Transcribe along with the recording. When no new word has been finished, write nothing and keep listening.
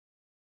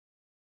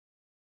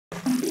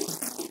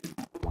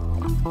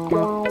So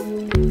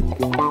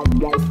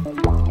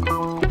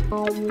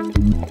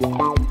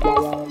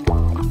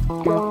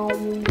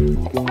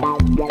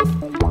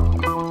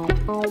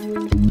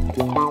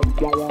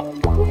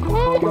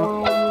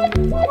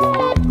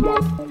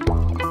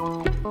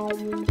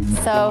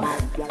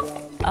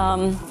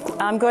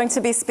I'm going to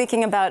be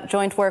speaking about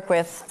joint work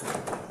with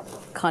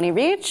Konstanze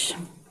Rietsch.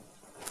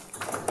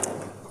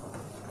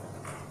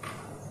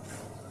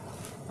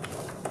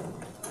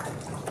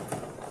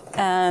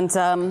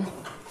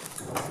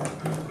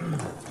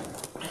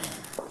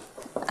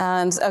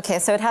 And okay,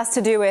 so it has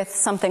to do with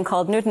something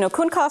called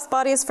Newton-Okounkov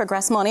bodies for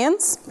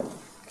Grassmannians.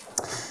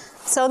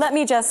 So let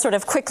me just sort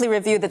of quickly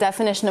review the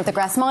definition of the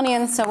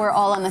Grassmannian so we're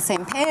all on the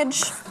same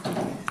page.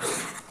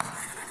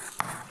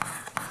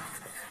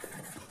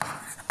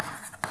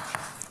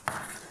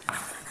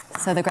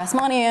 So the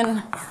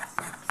Grassmannian,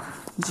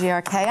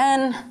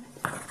 GRKN,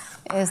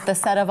 is the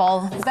set of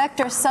all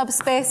vector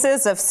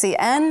subspaces of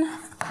Cn,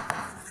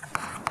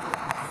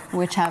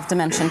 which have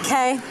dimension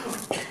k,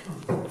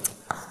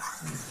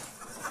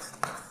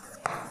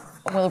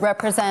 will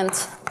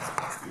represent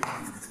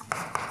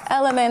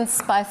elements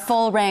by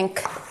full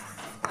rank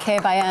k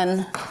by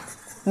n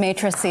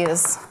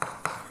matrices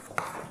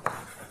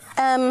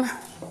M,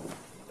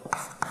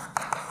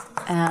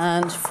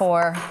 and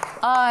for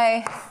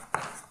I,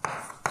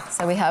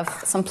 so we have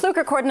some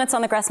Plücker coordinates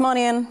on the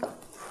Grassmannian.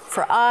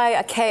 For I,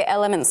 a k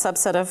element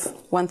subset of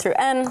 1 through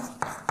n,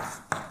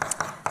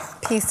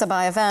 P sub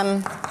I of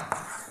M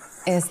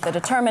is the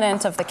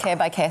determinant of the k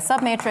by k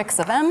submatrix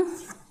of M.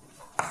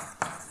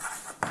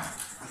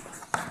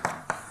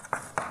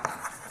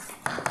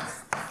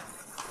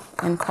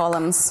 In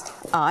columns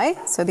I.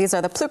 So these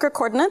are the Plücker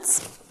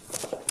coordinates.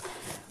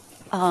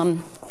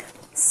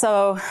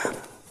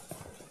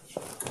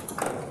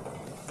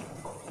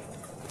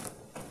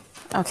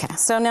 Okay,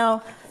 so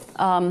now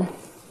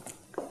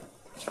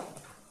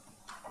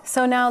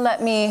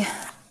let me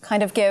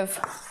kind of give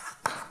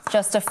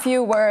just a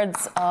few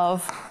words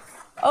of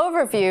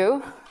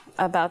overview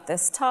about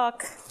this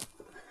talk.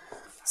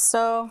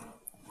 So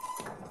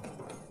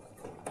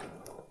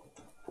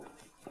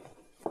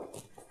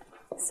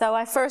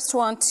I first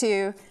want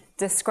to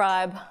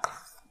describe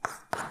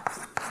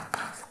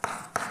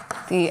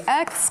the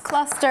X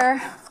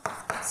cluster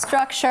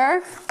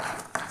structure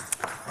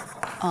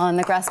on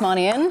the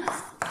Grassmannian.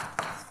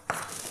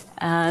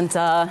 And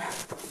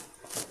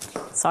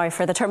sorry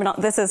for the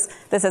terminology. This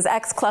is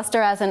X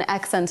cluster as in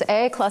X and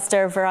A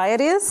cluster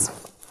varieties.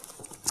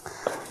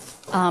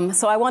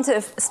 So I want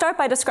to start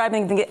by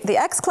describing the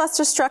X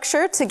cluster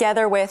structure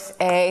together with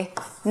a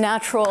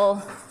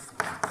natural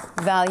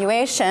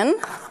valuation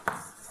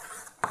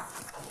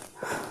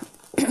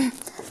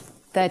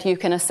that you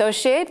can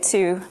associate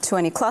to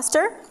any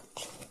cluster.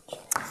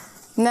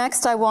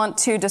 Next, I want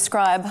to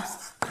describe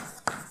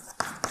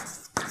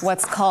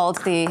what's called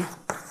the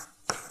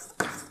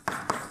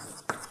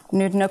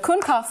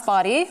Newton-Okounkov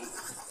body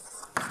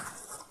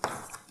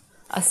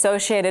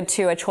associated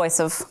to a choice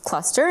of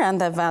cluster and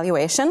the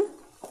valuation.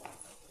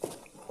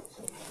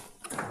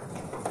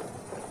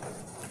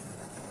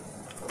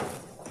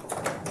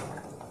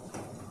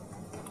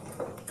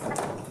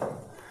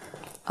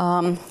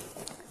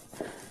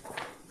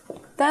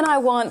 Then I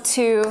want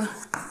to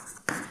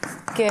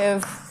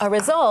give a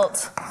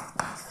result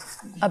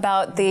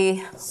about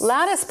the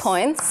lattice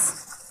points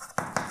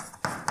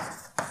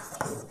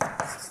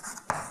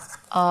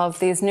of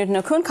these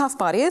Newton-Okounkov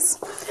bodies.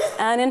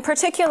 And in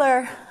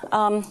particular,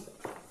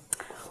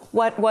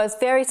 what was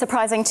very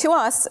surprising to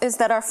us is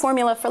that our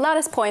formula for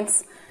lattice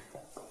points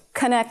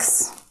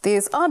connects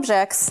these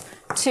objects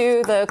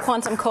to the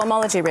quantum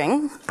cohomology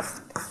ring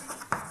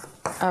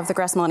of the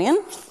Grassmannian.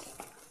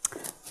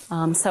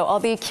 So I'll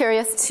be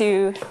curious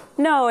to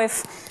know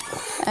if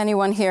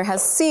anyone here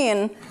has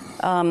seen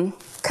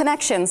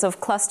connections of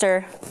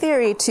cluster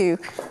theory to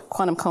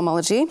quantum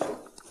cohomology.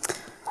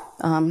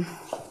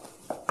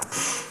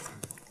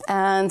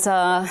 And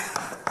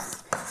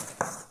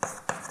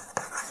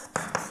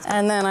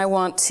then I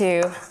want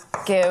to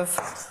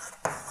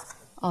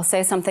I'll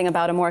say something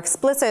about an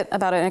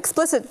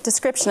explicit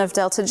description of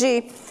delta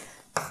G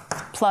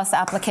plus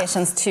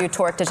applications to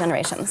toric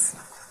degenerations.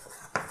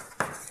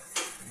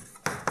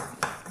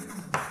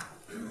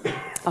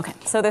 Okay,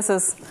 so this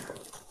is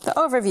the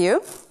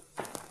overview,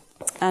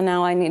 and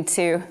now I need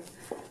to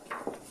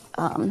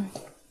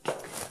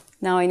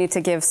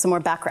give some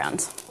more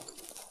background.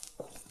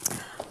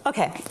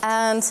 Okay,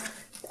 and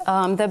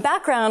the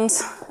background.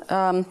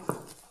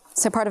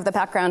 So part of the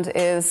background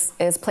is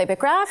plabic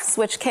graphs,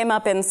 which came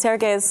up in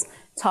Sergei's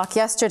talk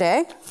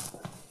yesterday.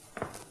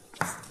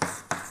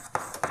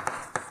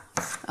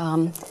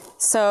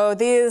 So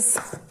these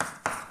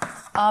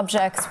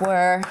objects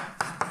were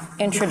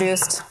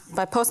introduced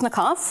by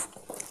Postnikov.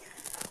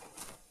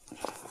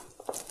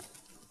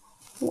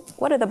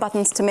 What are the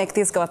buttons to make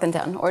these go up and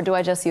down? Or do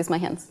I just use my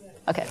hands?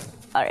 Okay,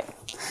 all right.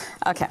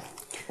 Okay,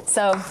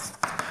 so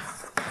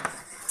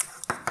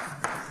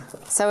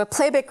a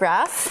plabic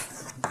graph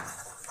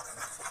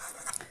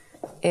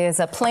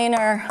is a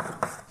planar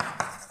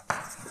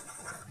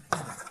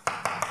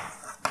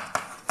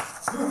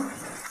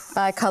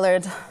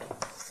bicolored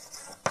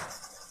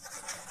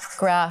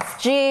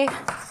graph G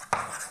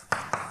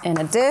in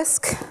a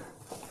disk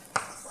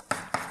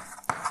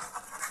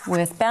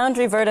with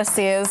boundary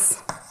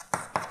vertices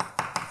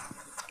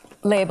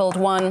labeled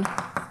 1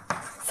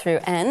 through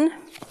n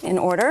in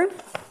order.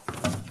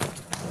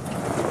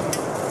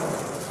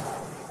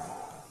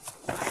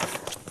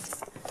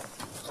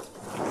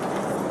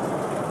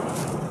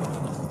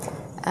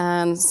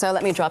 And so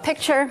let me draw a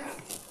picture.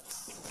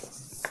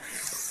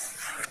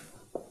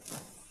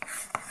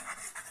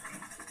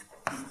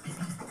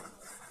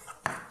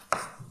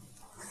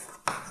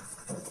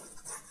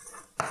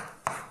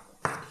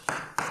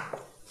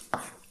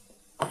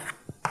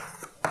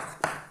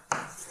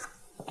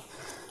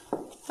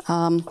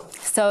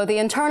 So the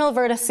internal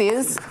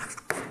vertices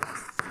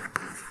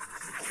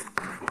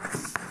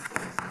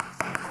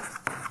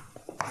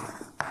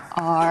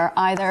are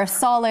either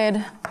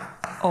solid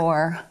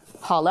or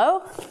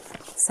hollow.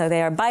 So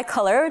they are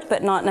bicolored,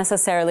 but not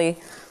necessarily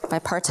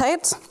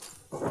bipartite.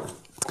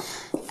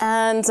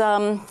 And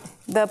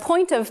the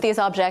point of these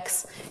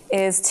objects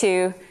is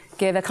to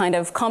give a kind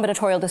of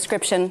combinatorial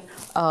description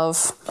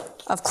of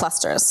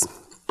clusters.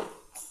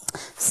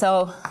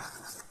 So,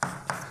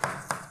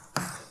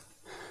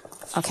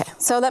 okay,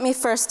 so let me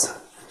first,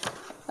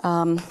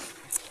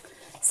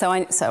 so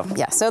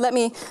let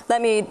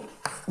me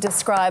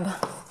describe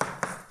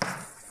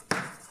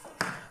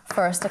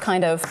first a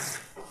kind of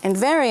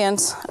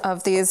invariant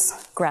of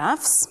these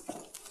graphs.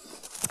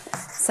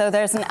 So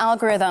there's an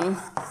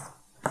algorithm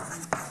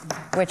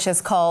which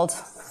is called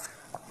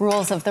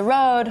rules of the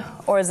road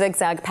or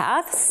zigzag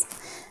paths.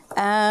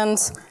 And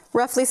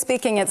roughly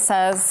speaking, it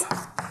says,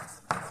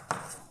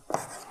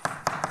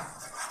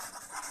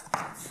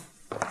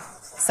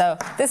 so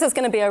this is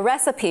going to be a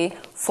recipe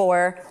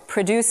for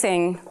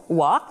producing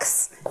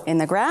walks in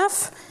the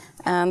graph.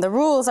 And the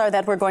rules are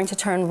that we're going to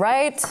turn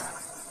right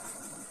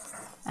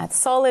at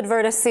solid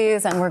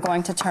vertices, and we're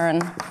going to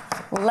turn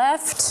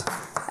left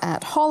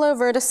at hollow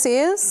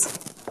vertices.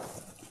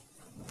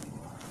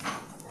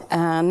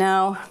 And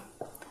now,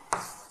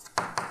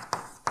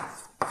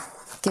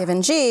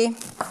 given G,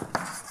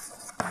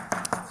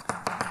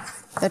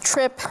 the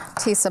trip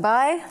T sub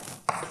I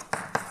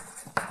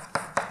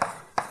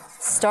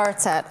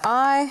starts at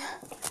I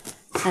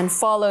and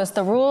follows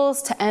the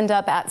rules to end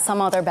up at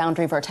some other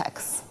boundary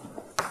vertex.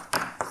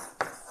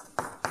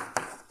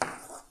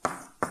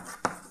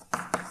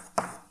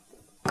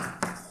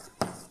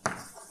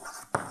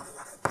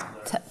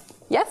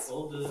 Yes?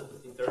 All the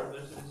internal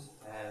vertices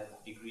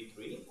have degree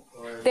 3?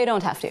 Or they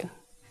don't have to.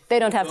 They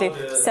don't have to.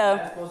 So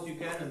the left you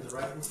can and the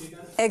right you can?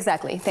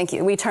 Exactly, thank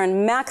you. We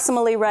turn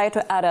maximally right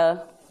at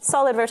a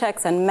solid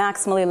vertex and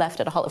maximally left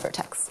at a hollow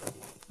vertex.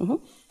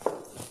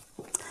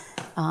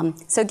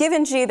 So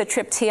given G, the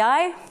trip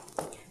Ti,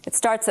 it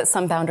starts at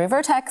some boundary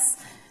vertex,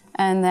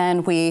 and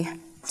then we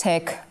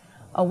take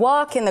a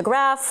walk in the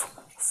graph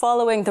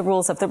following the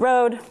rules of the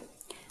road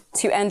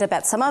to end up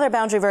at some other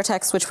boundary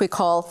vertex, which we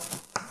call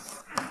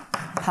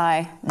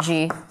pi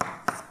G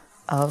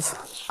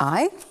of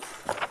I.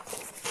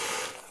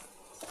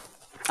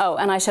 Oh,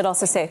 and I should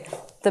also say,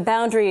 the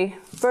boundary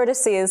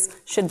vertices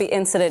should be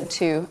incident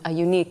to a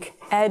unique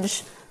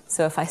edge.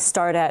 So if I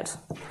start at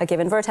a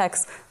given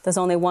vertex, there's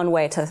only one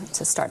way to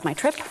start my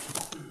trip.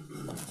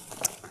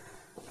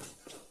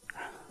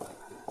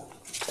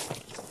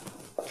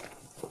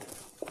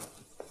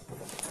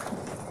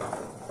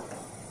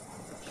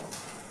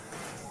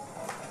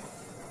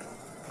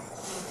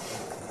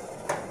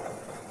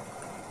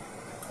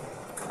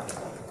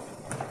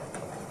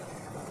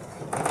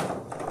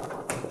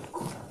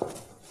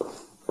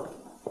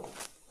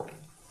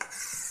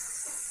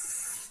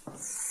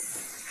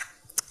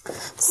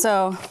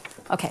 So,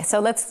 okay, so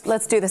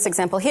let's do this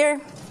example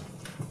here.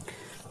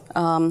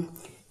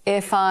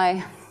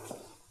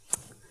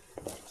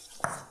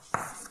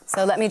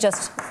 So let me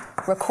just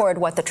record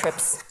what the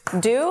trips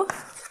do.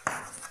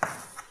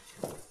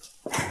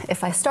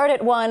 If I start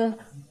at 1,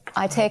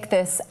 I take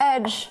this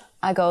edge,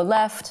 I go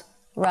left,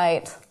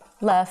 right,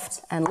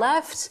 left, and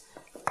left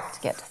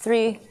to get to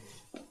 3.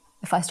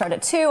 If I start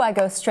at 2, I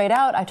go straight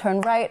out, I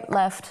turn right,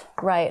 left,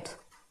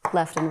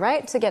 and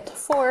right to get to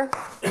 4.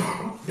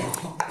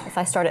 If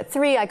I start at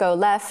 3, I go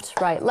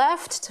left,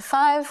 left to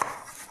 5.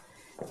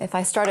 If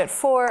I start at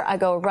 4, I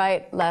go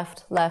right,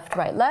 left,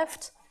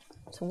 right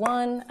to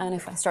 1. And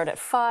if I start at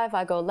 5,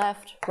 I go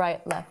left,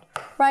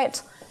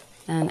 right,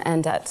 and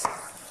end at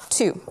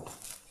 2.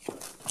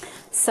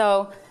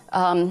 So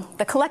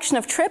the collection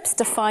of trips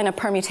define a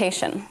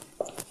permutation.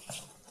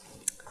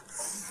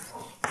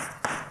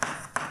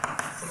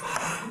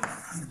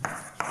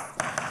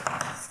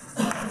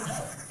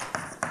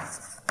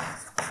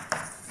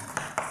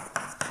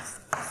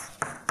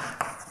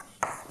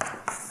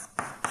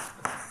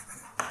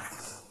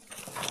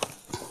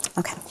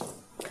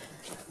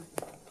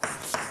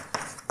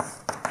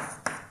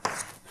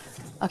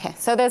 Okay,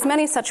 so there's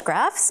many such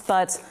graphs,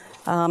 but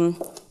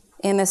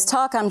in this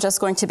talk I'm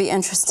just going to be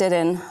interested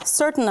in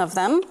certain of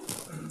them.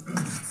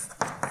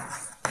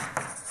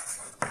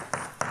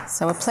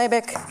 So a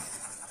plabic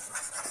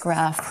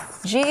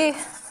graph G,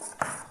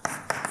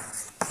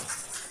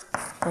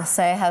 we'll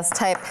say has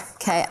type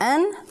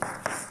Kn.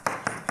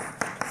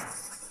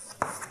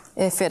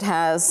 If it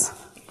has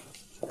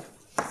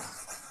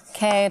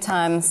k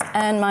times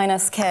n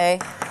minus k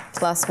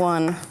plus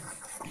 1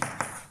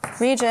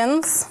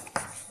 regions,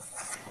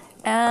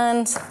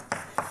 and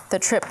the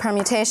trip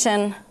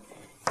permutation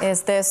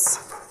is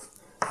this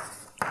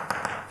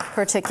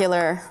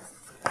particular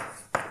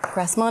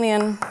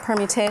Grassmannian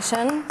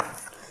permutation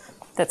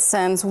that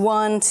sends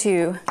 1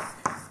 to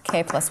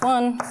k plus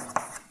 1,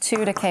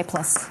 2 to k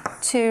plus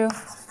 2,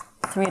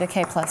 3 to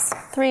k plus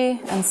 3,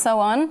 and so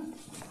on,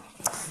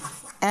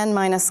 n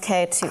minus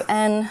k to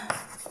n,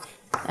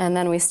 and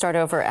then we start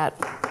over at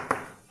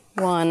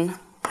 1,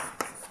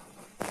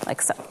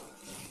 like so.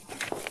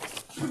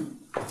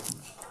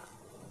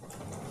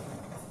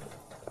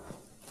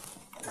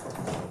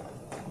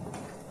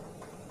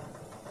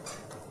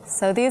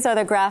 So these are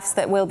the graphs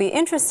that we'll be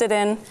interested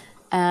in,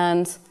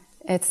 and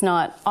it's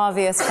not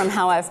obvious from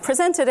how I've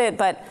presented it,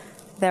 but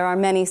there are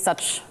many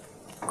such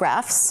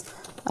graphs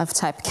of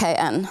type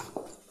Kn.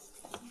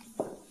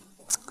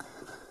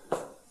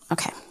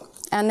 Okay,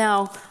 and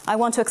now I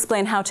want to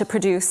explain how to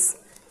produce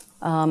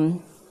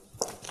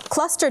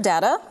cluster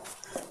data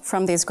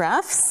from these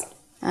graphs,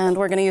 and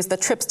we're going to use the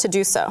trips to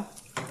do so.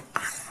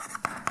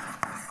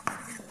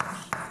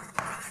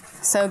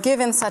 So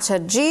given such a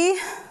G,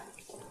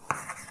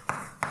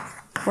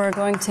 we're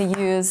going to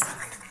use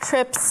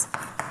trips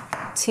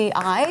Ti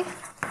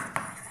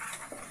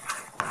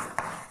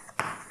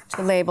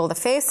to label the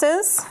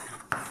faces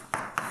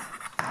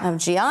of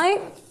Gi.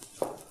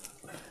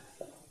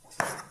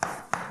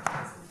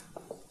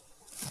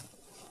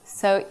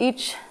 So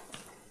each,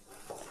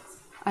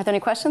 are there any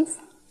questions?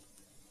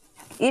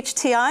 Each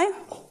Ti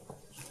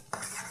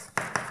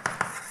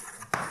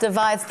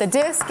divides the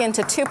disk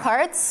into two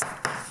parts.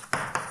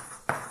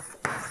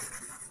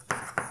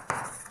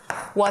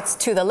 What's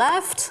to the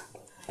left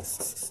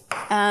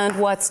and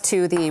what's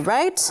to the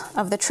right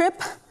of the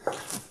trip.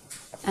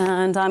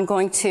 And I'm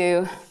going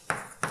to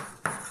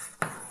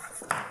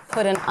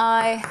put an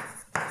I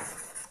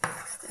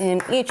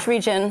in each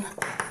region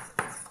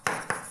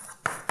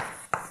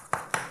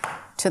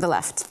to the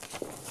left.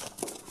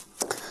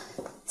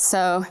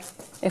 So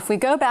if we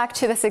go back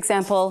to this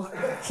example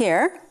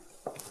here,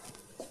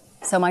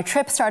 so my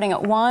trip starting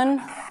at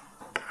 1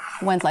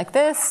 went like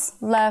this,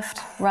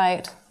 left,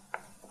 right,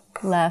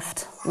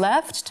 left,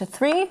 left to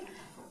 3.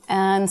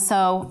 And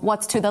so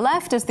what's to the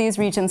left is these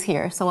regions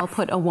here. So I'll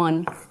put a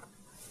 1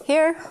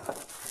 here.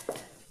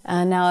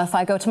 And now if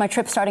I go to my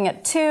trip starting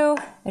at 2,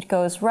 it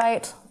goes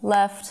right,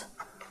 left,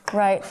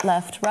 right,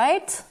 left,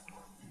 right.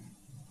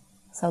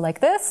 So like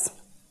this.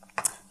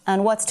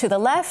 And what's to the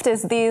left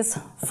is these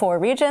 4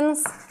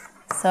 regions.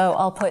 So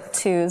I'll put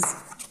 2s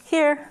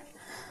here.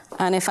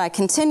 And if I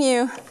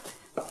continue,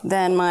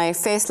 then my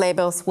face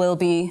labels will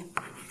be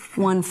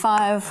 1,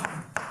 5,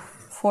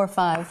 4,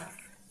 5,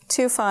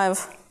 2,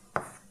 5,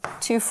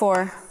 2,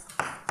 4,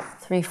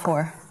 3,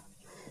 4,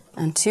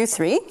 and 2,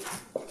 3.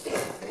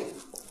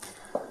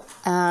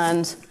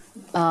 And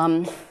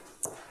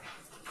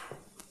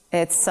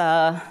it's,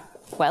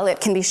 well, it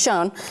can be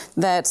shown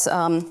that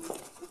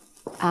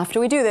after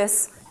we do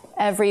this,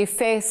 every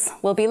face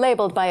will be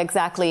labeled by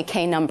exactly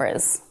k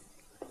numbers.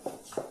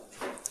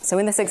 So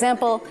in this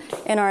example,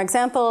 in our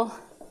example,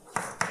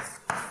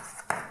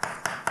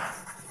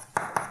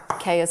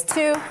 k is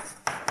 2,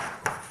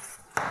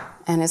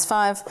 n is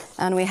 5,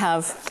 and we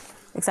have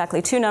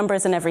exactly 2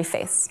 numbers in every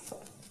face.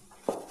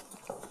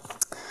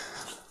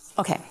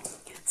 Okay,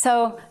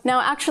 so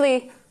now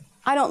actually,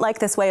 I don't like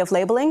this way of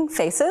labeling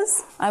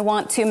faces. I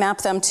want to map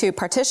them to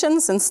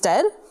partitions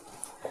instead.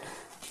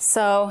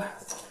 So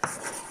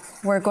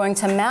we're going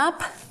to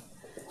map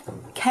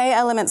k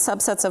element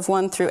subsets of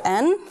 1 through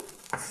n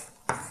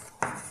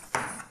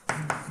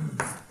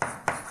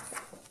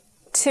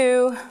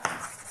to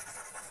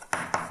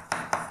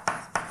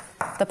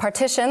the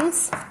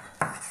partitions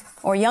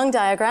or Young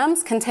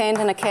diagrams contained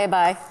in a k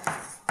by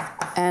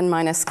n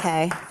minus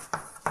k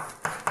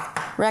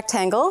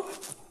rectangle.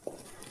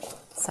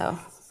 So,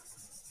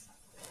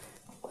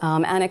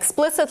 and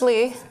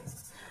explicitly,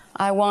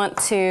 I want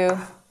to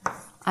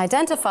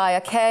identify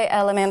a k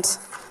element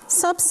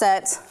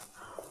subset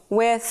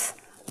with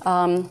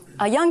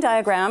a Young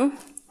diagram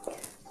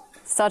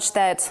such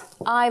that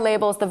I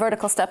labels the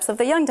vertical steps of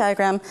the Young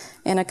diagram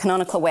in a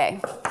canonical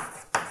way.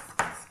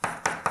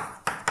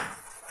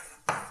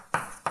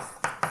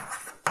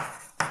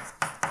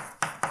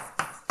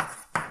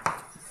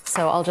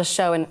 So I'll just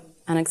show an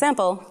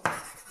example.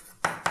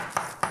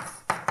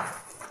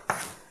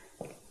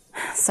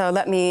 So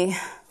let me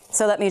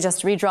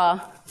just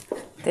redraw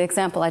the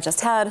example I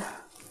just had.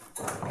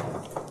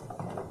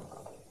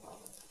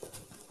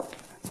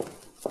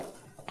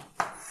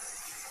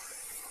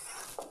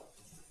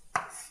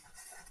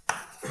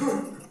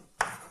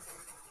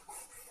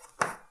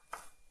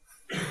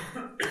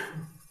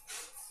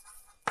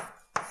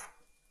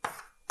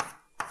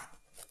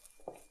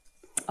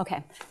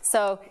 Okay,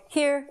 so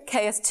here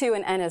k is 2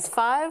 and n is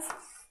 5.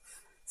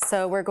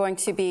 So we're going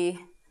to be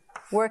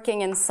working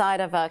inside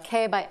of a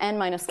k by n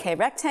minus k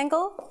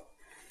rectangle.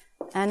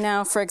 And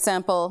now, for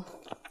example,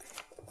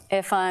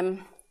 if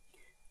I'm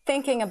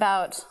thinking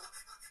about,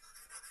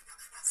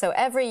 so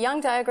every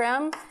Young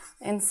diagram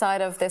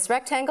inside of this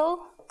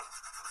rectangle,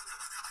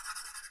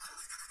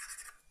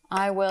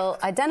 I will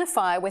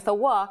identify with a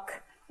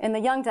walk in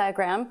the Young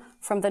diagram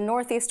from the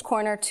northeast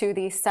corner to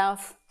the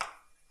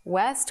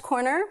southwest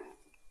corner.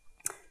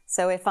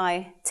 So if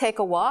I take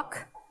a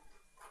walk,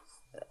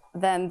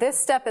 then this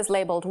step is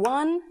labeled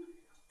 1,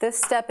 this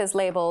step is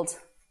labeled,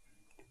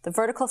 the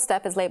vertical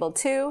step is labeled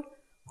 2,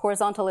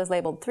 horizontal is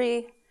labeled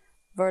 3,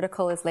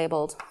 vertical is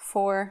labeled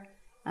 4,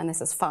 and this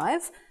is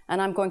 5.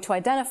 And I'm going to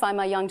identify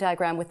my Young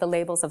diagram with the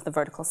labels of the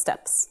vertical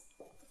steps.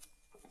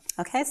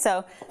 Okay,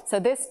 so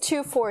this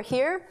 2, 4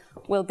 here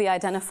will be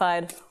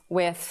identified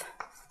with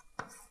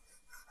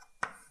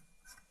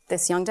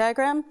this Young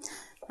diagram.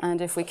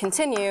 And if we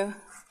continue,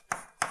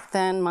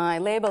 then my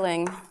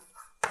labeling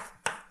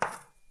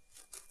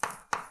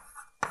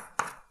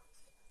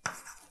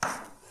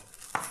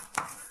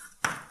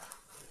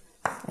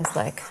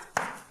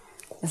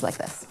is like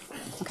this,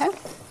 okay?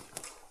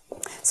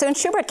 So in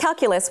Schubert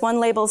calculus, one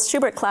labels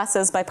Schubert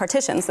classes by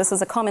partitions. This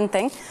is a common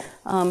thing,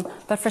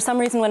 but for some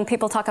reason when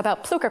people talk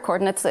about Plücker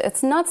coordinates,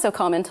 it's not so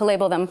common to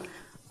label them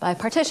by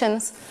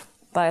partitions.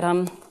 But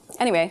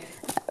anyway,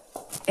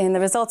 in the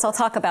results I'll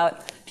talk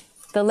about,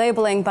 the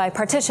labeling by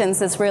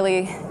partitions is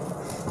really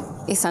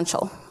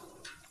essential.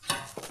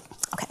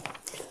 Okay,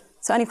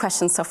 so any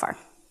questions so far?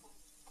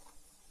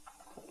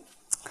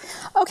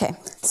 Okay,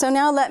 so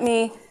now let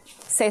me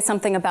say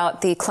something about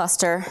the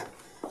cluster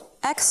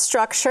X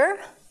structure.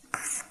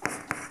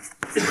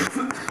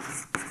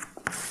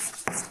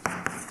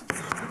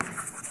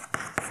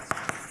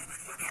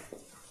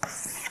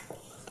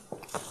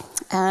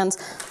 And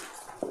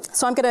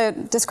so I'm going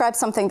to describe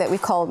something that we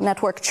call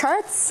network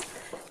charts.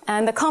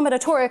 And the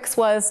combinatorics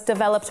was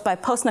developed by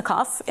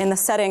Postnikov in the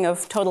setting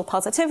of total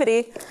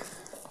positivity.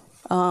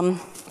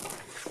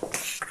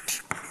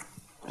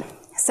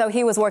 So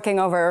he was working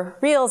over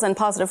reals and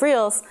positive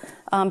reals,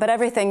 but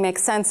everything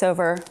makes sense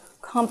over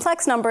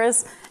complex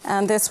numbers.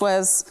 And this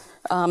was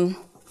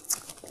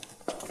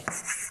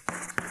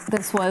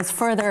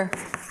further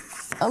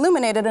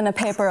illuminated in a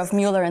paper of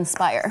Mueller and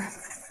Speyer.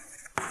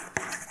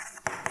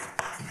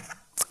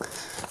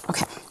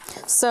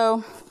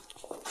 So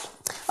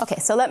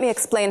let me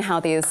explain how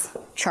these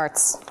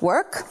charts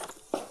work.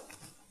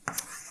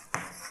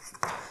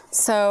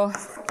 So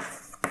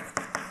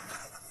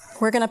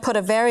we're going to put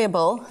a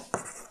variable,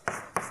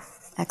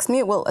 x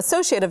mu, we'll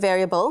associate a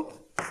variable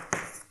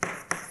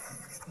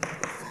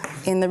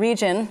in the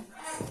region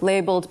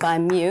labeled by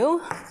mu.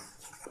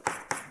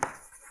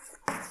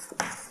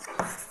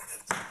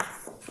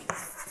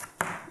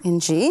 In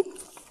G.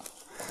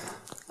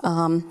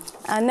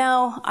 And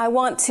now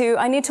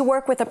I need to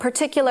work with a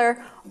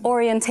particular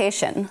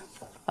orientation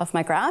of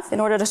my graph. In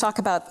order to talk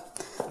about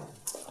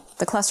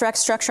the cluster X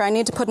structure, I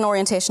need to put an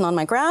orientation on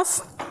my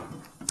graph.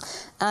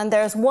 And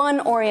there's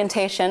one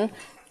orientation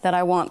that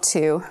I want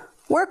to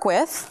work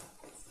with.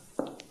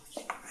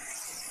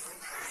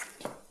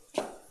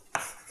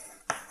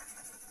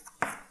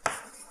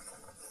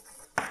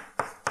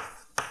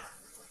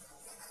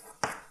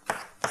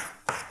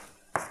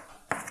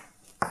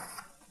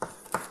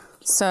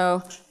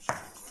 So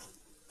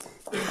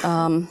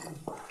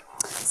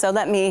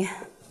let me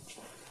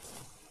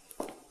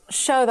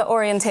show the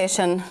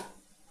orientation.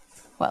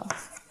 Well,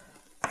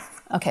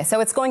 okay,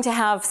 so it's going to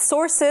have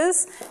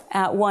sources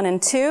at 1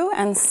 and 2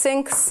 and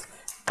sinks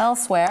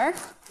elsewhere.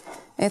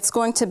 It's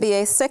going to be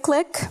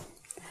acyclic,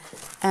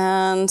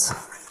 and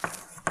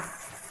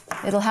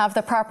it'll have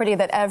the property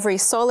that every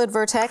solid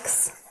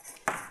vertex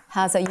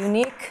has a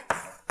unique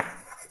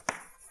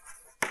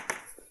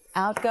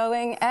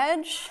outgoing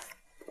edge,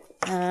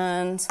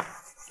 and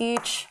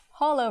each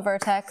hollow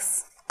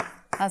vertex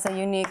has a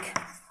unique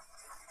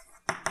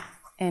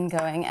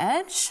ingoing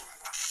edge.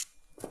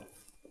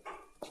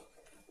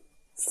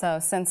 So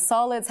since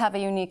solids have a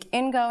unique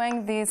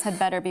ingoing, these had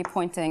better be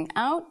pointing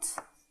out.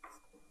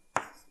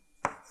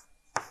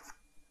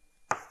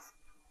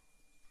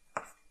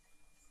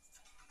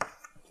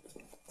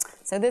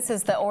 So this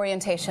is the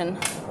orientation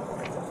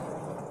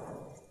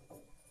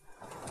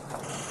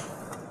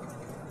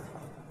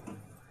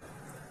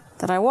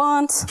that I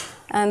want,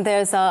 and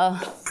there's a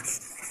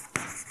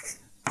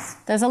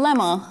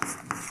lemma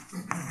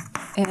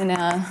in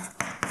an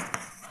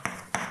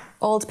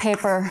old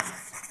paper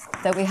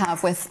that we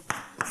have with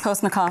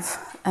Postnikov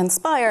and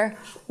Speyer,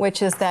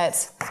 which is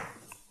that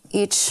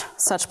each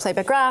such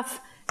plabic graph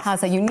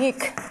has a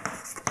unique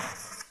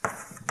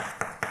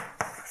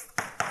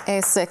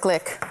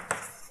acyclic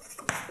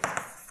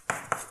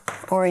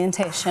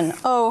orientation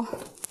O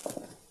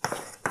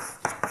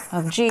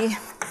of G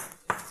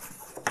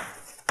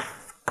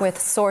with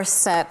source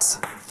set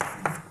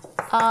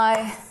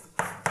I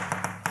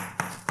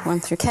 1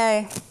 through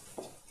K,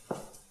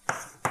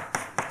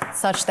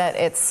 such that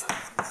it's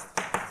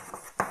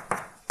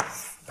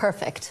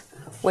perfect,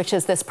 which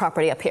is this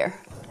property up here.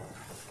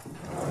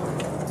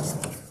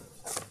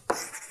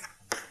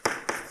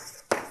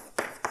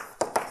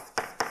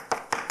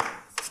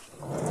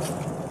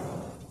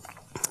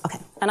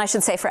 And I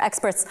should say for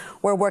experts,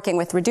 we're working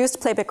with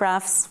reduced plabic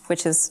graphs,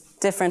 which is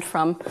different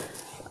from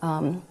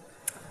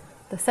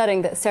the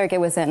setting that Sergey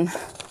was in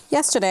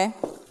yesterday.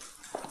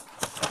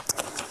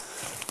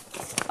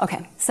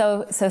 Okay,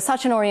 so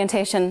such an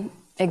orientation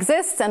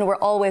exists, and we're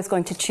always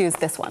going to choose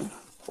this one.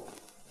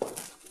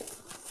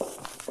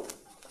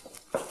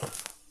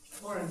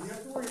 Lauren, do you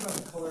have to worry about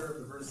the color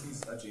of the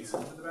vertices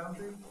adjacent to the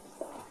boundary?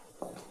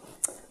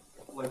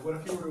 Like, what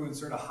if you were to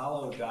insert a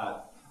hollow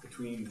dot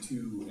between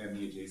 2 and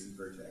the adjacent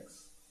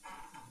vertex?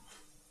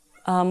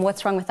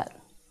 What's wrong with that?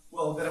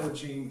 Well, then it would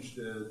change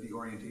the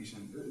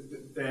orientation.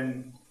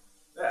 Then,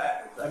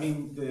 I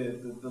mean,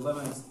 the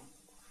lemons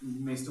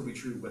may still be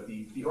true, but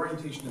the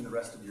orientation in the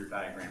rest of your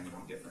diagram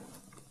would be different.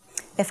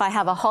 If I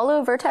have a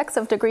hollow vertex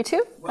of degree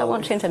 2, that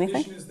won't change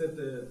anything. The condition is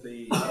that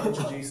the edge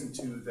adjacent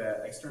to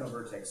the external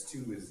vertex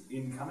 2 is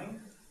incoming.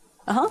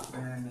 Uh-huh.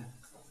 And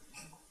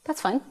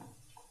that's fine.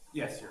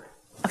 yes, you're right.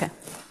 Okay.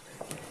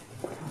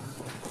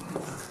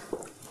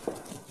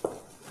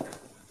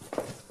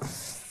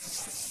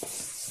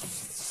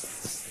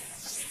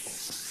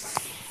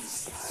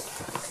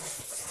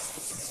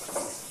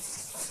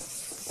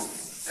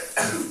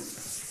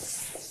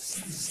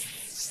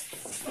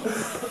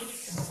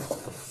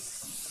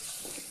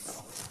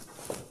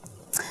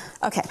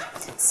 Okay,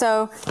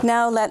 so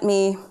now let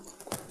me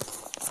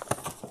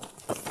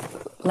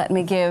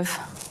give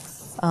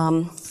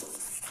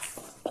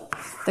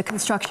the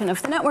construction of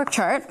the network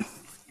chart.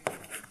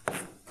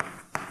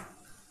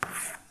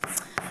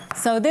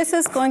 So this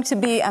is going to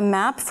be a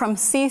map from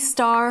C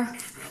star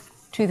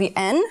to the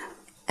n.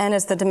 N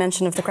is the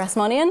dimension of the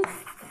Grassmannian,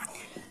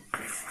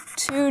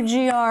 to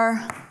GR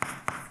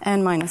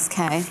n minus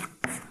k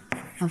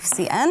of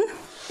Cn.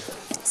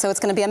 So it's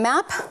going to be a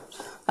map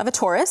of a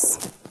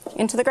torus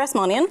into the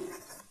Grassmannian.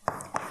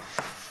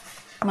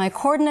 My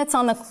coordinates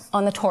on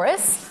the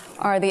torus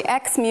are the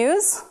x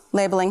mu's,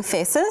 labeling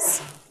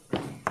faces.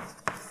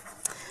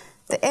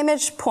 The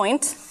image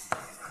point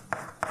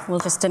we'll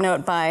just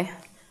denote by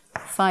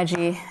phi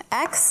g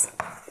x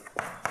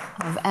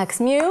of x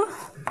mu.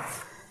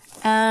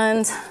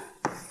 And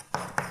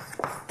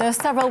there's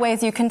several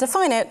ways you can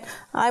define it.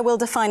 I will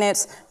define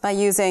it by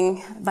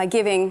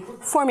giving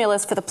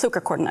formulas for the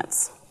Plücker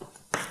coordinates.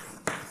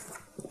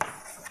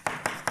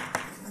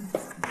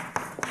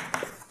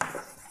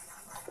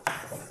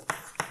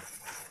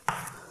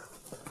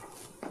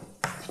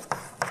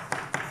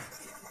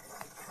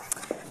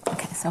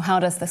 So how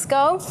does this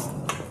go?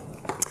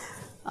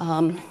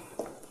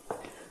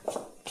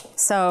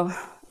 So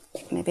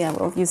maybe I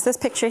will use this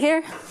picture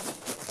here.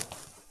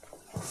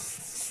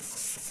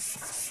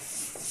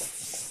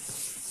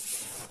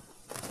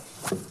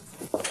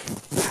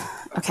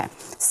 Okay,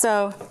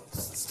 so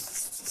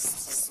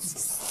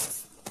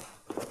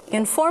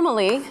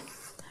informally,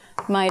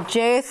 my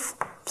jth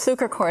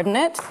Plücker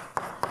coordinate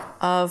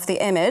of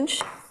the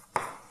image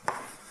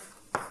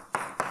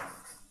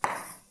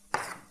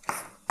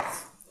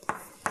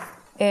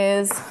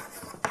is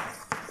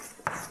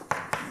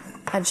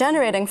a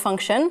generating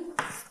function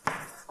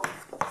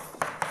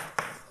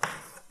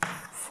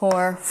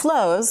for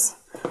flows,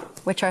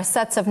 which are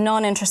sets of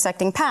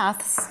non-intersecting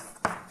paths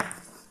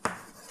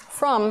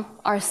from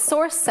our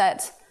source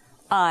set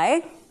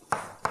I,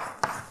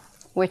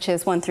 which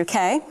is 1 through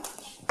k,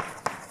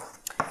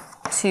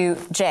 to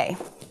j.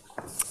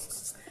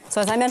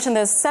 So as I mentioned,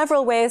 there's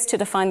several ways to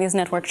define these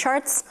network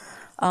charts.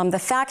 The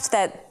fact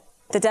that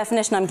the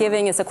definition I'm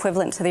giving is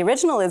equivalent to the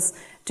original is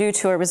due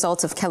to a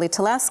result of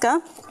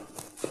Kelly-Talaska.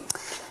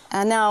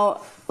 And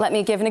now let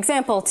me give an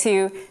example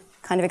to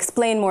kind of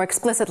explain more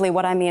explicitly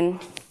what I mean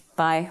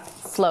by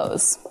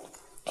flows.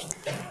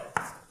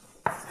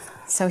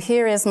 So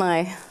here is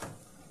my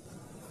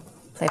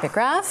plabic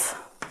graph.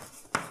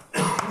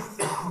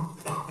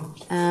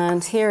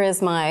 And here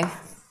is my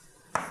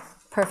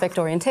perfect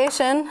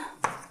orientation.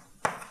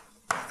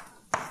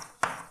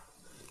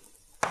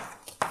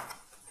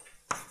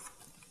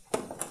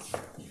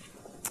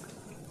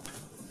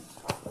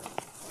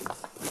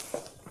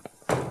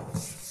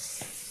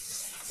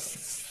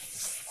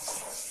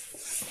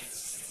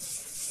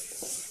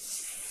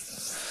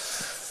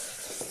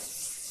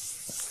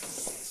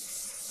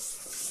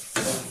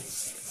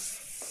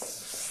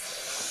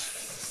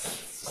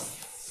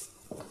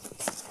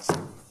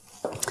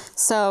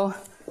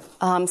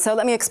 So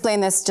let me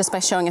explain this just by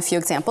showing a few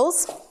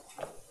examples.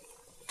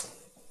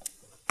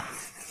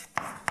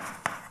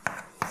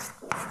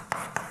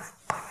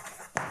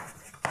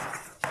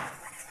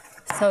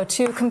 So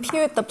to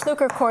compute the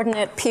Plücker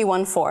coordinate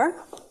P14,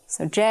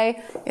 so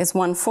J is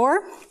 1,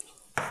 4,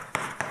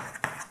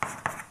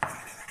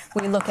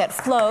 we look at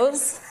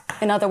flows,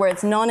 in other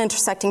words,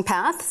 non-intersecting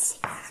paths,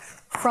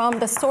 from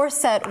the source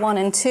set 1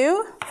 and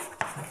 2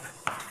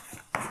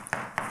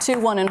 to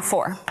 1 and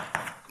 4.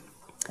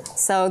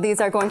 So these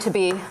are going to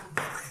be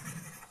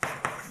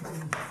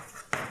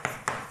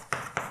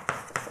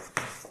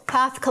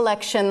path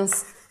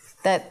collections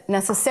that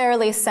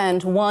necessarily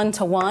send 1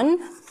 to 1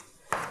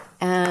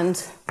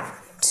 and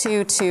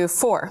 2 to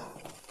 4.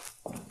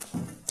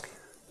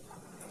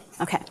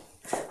 Okay,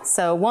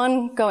 So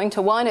 1 going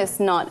to 1 is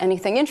not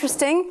anything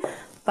interesting,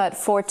 but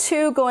for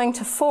 2 going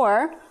to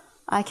 4,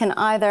 I can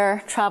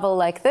either travel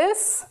like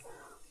this,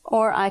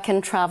 or I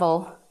can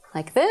travel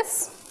like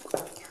this.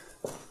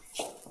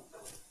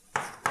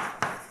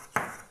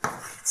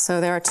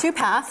 So there are 2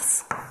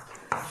 paths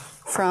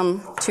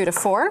from 2 to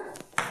 4.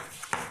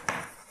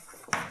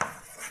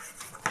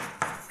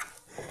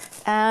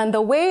 And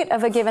the weight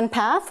of a given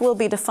path will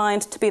be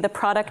defined to be the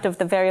product of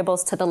the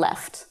variables to the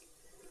left.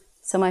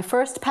 So my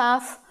first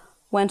path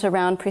went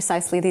around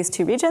precisely these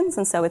 2 regions,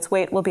 and so its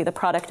weight will be the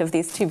product of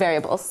these 2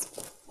 variables.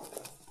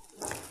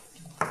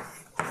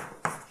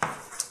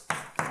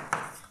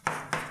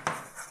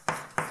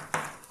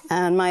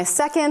 And my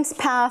second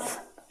path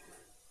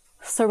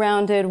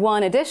surrounded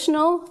 1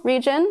 additional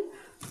region,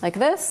 like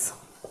this.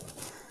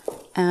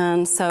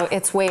 And so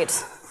its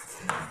weight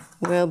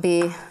will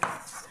be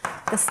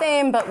the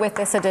same, but with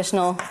this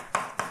additional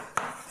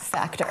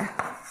factor.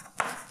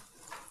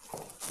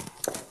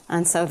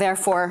 And so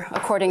therefore,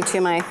 according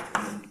to my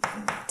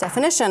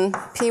definition,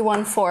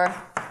 P14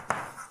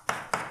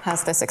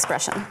 has this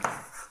expression.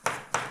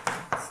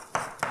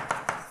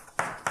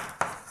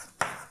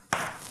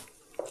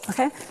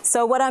 Okay,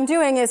 so what I'm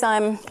doing is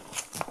I'm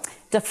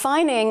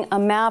defining a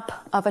map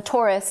of a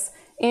torus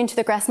into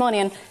the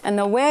Grassmannian, and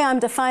the way I'm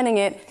defining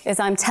it is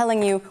I'm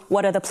telling you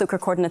what are the Plücker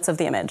coordinates of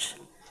the image.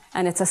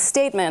 And it's a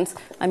statement,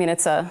 I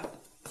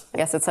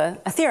guess it's a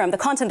theorem. The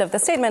content of the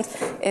statement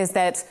is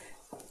that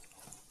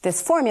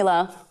this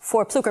formula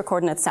for Plücker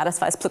coordinates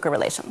satisfies Plücker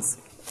relations.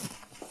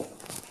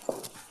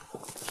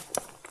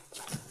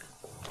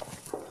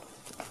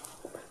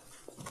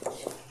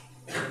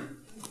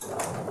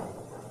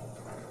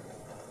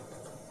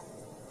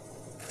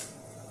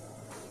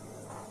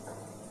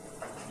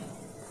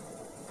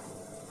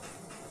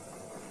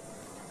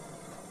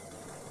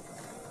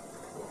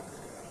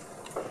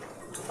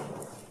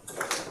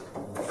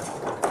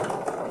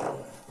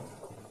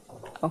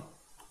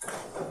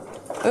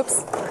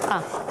 Oops.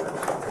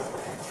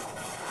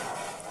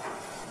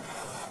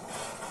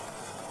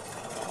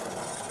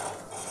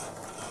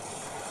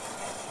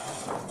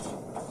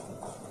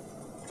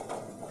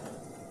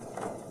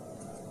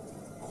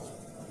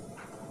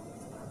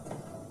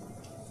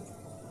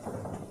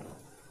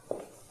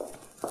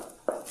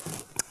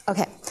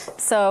 Okay,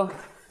 so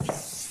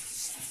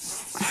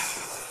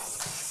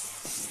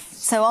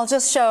I'll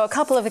just show a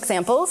couple of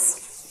examples,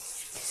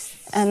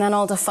 and then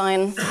I'll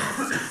define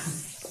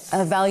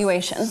a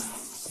valuation.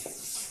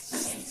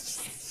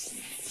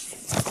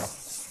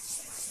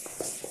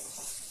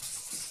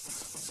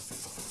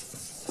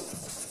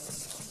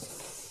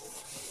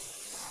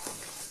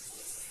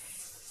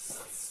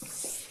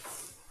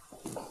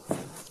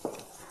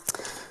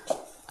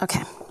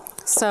 Okay,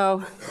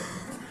 so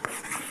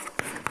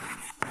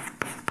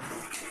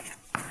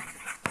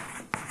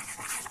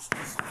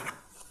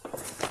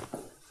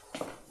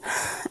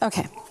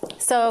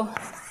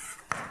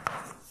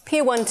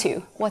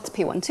P12, what's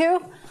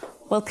P12?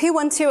 Well,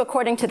 P12,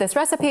 according to this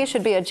recipe,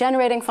 should be a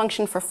generating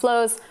function for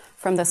flows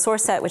from the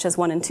source set, which is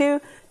 1 and 2,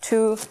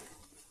 to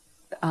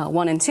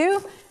 1 and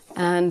 2,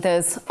 and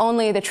there's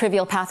only the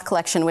trivial path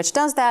collection which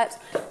does that,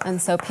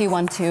 and so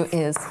P12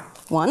 is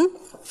 1.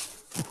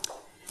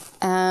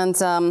 And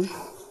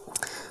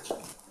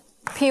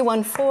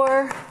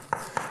P14,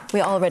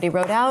 we already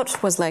wrote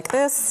out, was like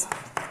this.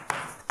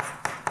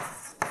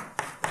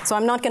 So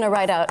I'm not going to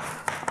write out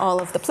all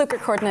of the Plücker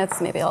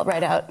coordinates. Maybe I'll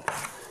write out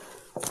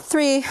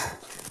 3.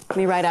 Let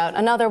me write out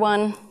another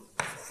one.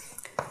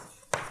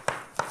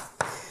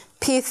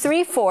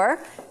 P34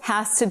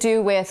 has to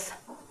do with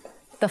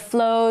the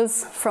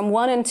flows from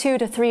 1 and 2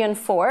 to 3 and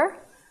 4.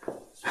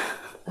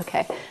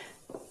 Okay.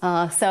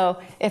 So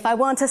if I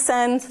want to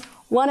send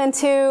 1 and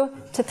 2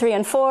 to 3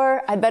 and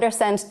 4, I'd better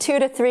send 2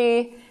 to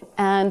 3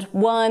 and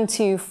 1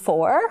 to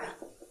 4.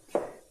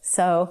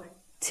 So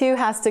 2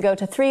 has to go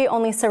to 3,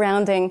 only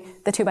surrounding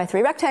the 2 by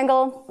 3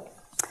 rectangle,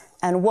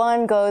 and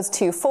 1 goes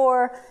to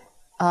 4.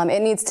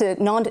 It needs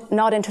to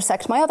not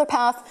intersect my other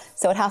path,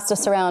 so it has to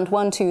surround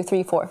 1, 2,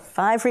 3, 4,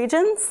 5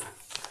 regions.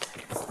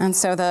 And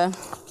so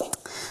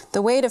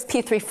the weight of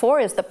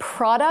P34 is the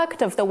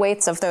product of the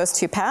weights of those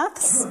 2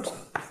 paths,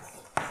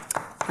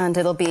 and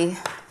it'll be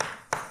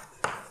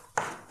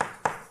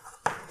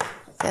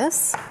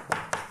this.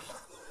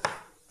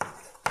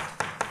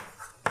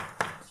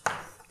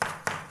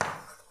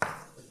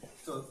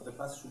 So the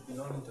paths should be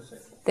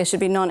non-intersecting. They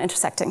should be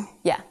non-intersecting,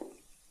 yeah.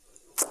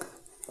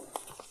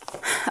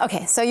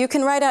 Okay, so you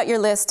can write out your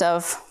list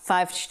of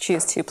 5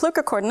 choose 2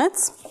 Plücker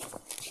coordinates.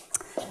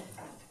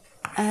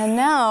 And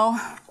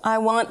now I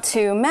want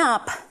to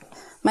map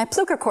my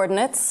Plücker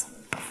coordinates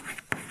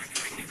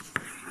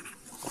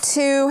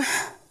to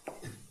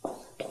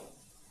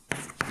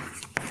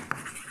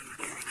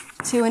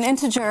an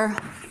integer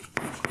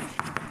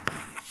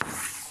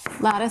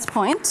lattice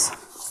point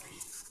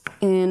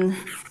in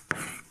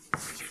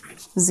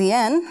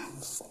Zn,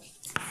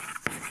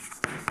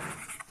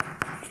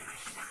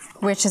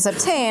 which is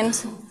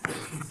obtained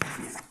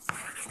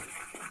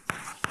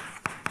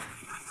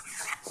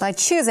by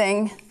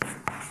choosing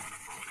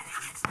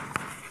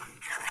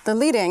the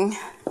leading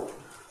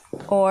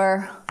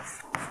or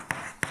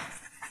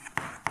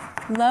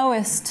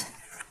lowest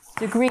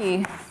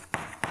degree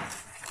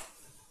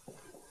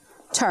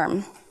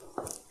term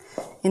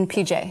in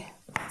PJ.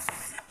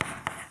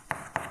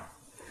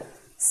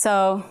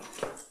 So,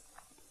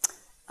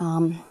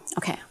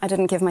 okay, I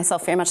didn't give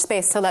myself very much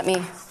space, so let me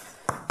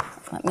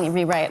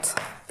rewrite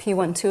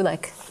P12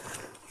 like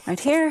right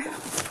here.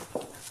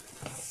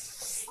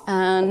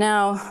 And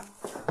now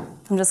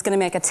I'm just going to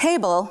make a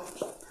table.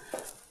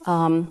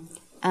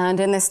 And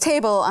in this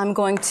table, I'm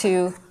going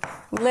to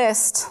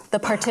list the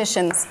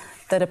partitions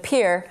that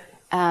appear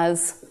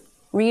as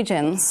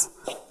regions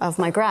of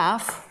my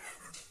graph.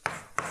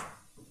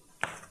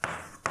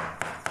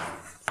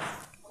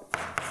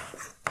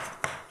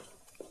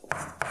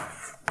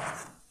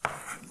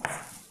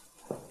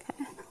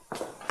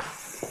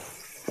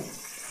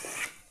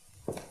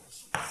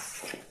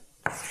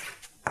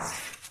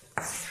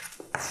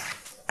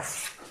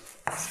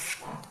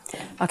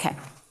 Okay.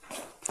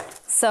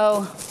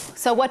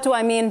 So what do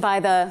I mean by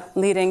the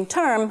leading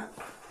term?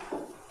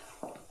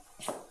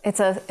 It's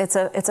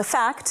a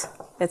fact,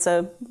 it's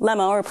a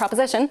lemma or a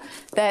proposition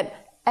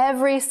that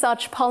every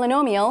such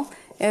polynomial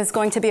is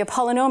going to be a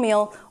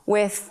polynomial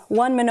with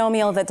one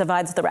monomial that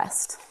divides the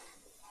rest.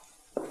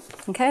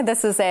 Okay,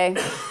 this is a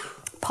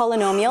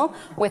polynomial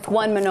with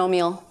one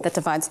monomial that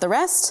divides the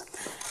rest.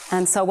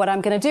 And so what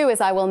I'm going to do is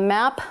I will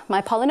map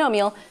my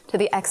polynomial to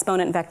the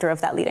exponent vector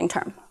of that leading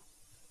term.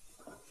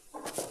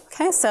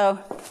 Okay, so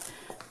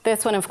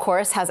this one, of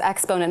course, has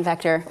exponent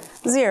vector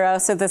 0,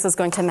 so this is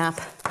going to map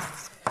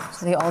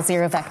to the all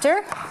 0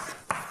 vector.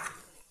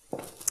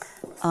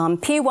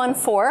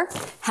 P14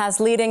 has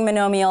leading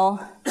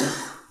monomial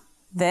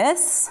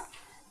this,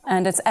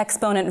 and its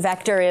exponent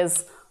vector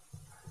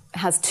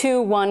has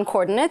 2, 1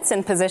 coordinates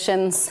in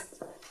positions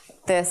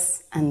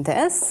this and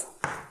this.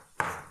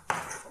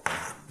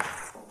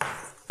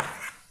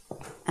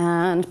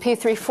 And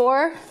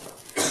P34,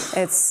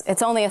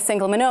 it's only a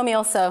single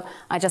monomial, so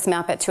I just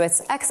map it to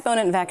its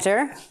exponent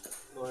vector.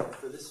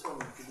 For this one,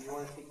 do you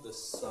want to take the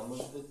sum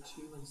of the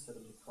two instead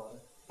of the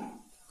product?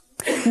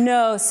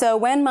 No, so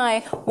when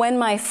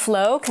my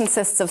flow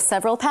consists of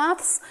several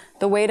paths,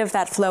 the weight of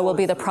that flow will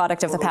be the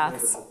product of the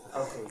paths.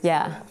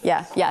 Yeah.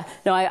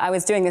 No, I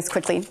was doing this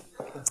quickly.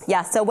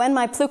 Yeah, so when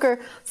I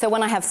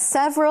have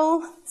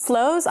several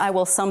flows, I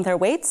will sum their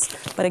weights,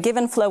 but a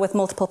given flow with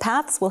multiple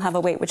paths will have a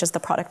weight which is the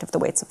product of the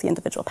weights of the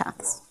individual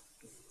paths.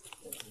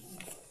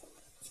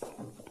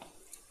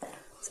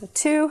 So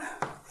 2,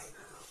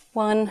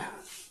 1,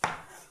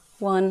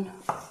 1,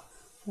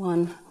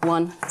 1,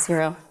 1,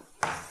 0,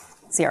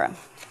 0.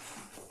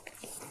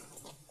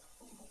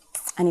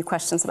 Any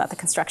questions about the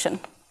construction?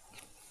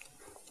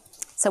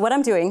 So what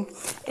I'm doing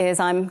is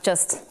I'm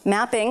just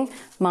mapping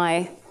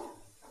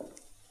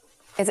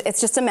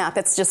it's just a map,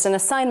 it's just an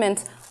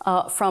assignment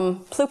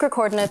from Plücker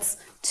coordinates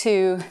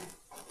to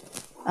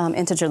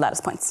integer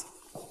lattice points.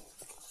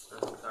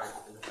 Sorry,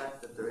 and the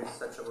fact that there is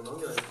such a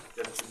monomial is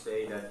just to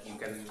say that you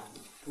can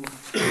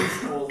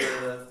push all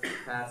the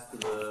paths to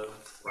the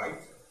right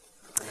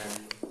and then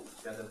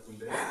get them from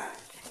there.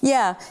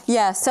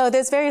 Yeah, so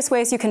there's various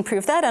ways you can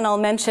prove that, and I'll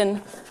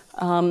mention,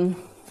 I'll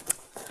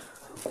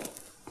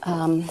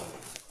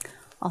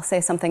say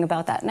something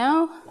about that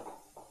now.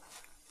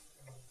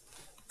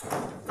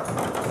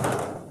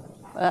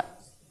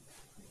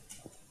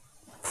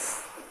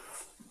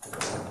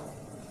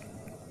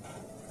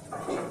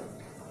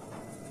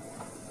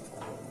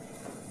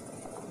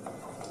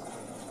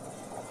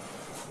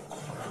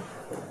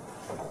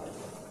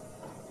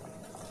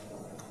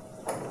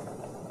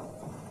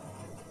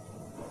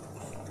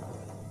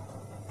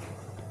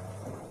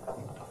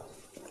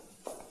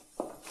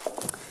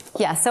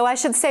 Yeah, so I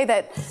should say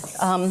that,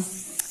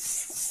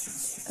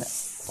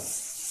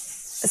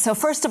 so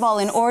first of all,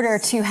 in order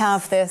to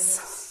have this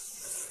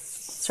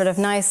sort of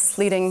nice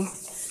leading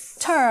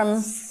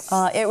term,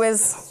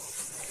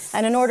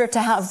 and in order to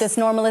have this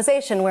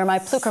normalization where my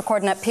Plücker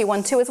coordinate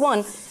P12 is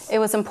 1, it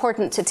was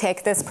important to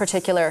take this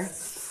particular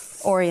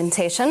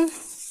orientation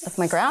of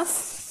my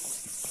graph.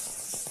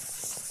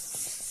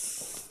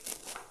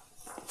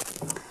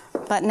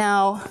 But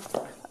now,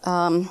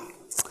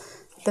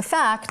 the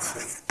fact,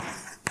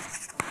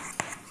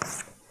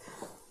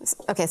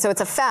 okay, so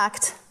it's a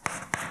fact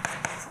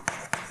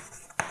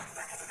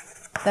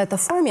that the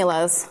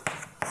formulas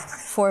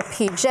for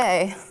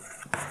Pj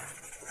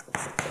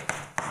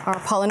are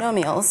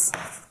polynomials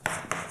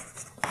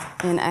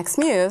in X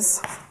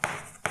mus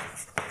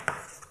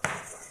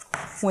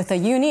with a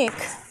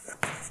unique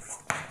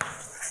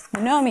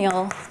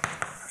monomial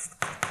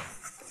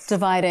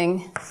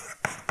dividing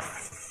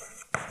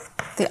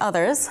the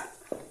others,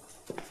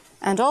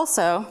 and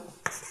also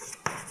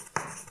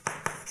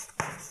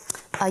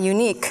a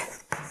unique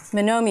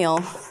monomial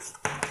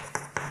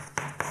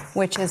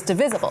which is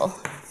divisible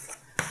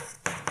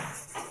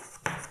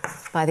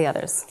by the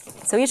others.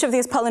 So each of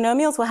these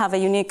polynomials will have a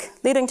unique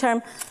leading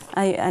term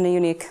and a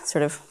unique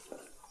sort of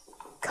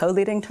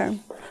co-leading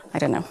term. I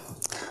don't know.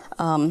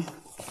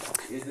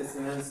 Is this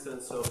an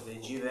instance of the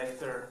G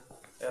vector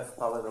F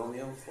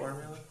polynomial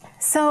formula?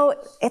 So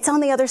it's on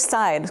the other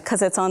side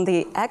because it's on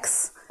the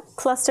X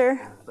cluster.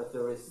 But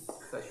there is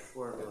such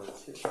formula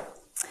too.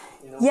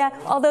 You know? Yeah,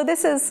 although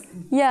this is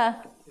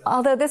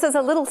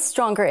a little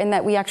stronger in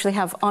that we actually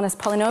have honest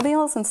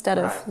polynomials instead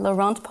of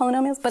Laurent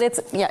polynomials, but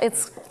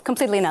it's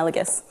completely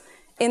analogous.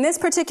 In this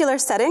particular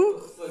setting,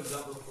 for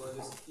example, for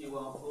this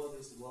P14,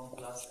 this 1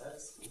 plus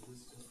x, is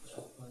this just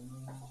a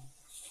polynomial?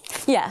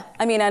 yeah,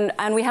 I mean,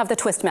 and we have the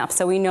twist map,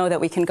 so we know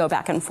that we can go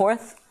back and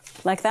forth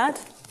like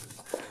that.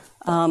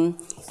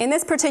 In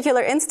this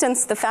particular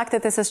instance, the fact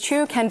that this is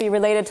true can be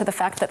related to the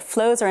fact that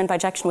flows are in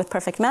bijection with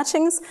perfect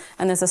matchings,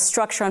 and there's a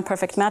structure on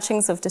perfect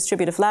matchings of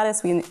distributive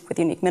lattice with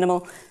unique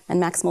minimal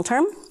and maximal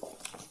term.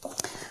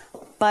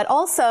 But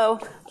also,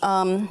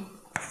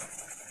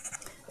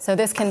 so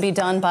this can be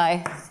done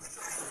by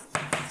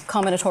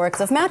combinatorics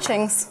of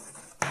matchings.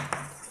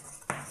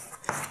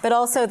 But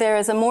also there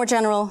is a more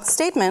general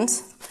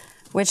statement,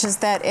 which is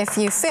that if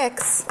you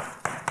fix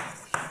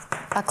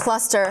a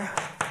cluster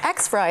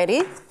X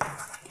variety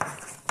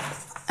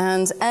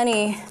and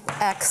any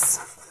X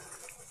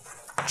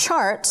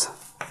chart,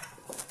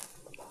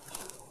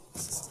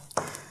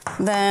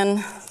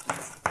 then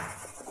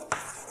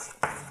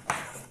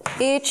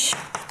each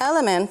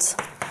element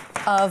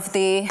of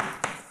the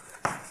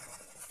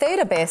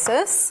theta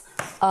basis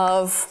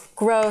of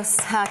Gross,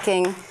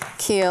 Hacking,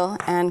 Kiel,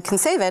 and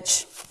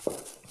Konstanze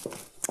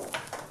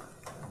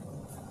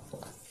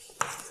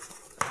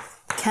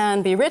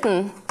can be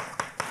written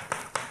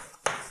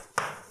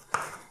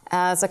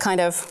as a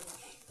kind of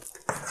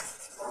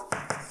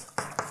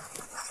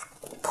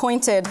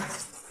pointed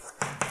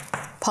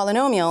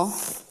polynomial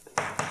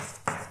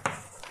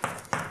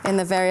in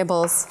the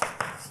variables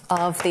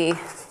of the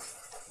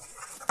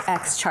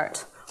X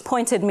chart.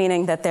 Pointed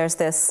meaning that there's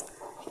this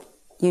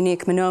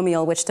unique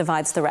monomial which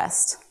divides the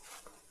rest.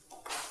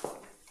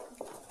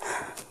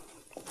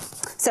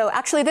 So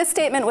actually this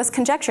statement was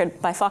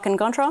conjectured by Fock and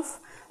Gontroff,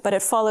 but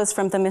it follows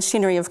from the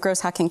machinery of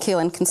Gross, Hacking, Kiel,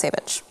 and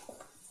Konstanze.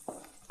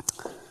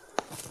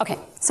 Okay,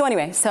 so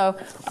anyway, so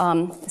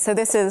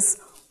this is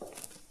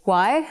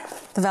why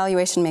the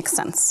valuation makes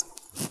sense.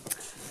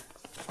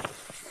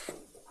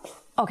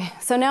 Okay,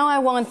 so now I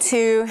want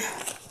to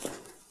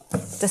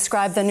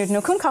describe the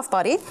Newton-Okounkov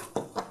body.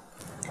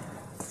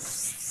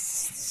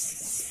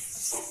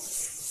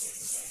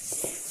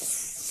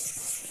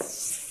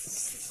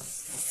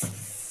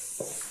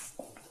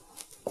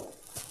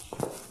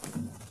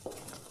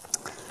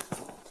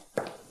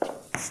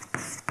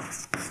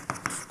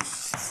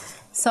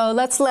 So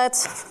let's let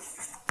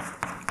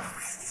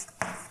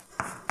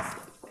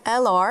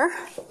LR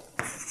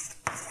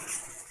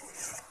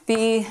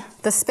be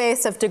the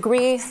space of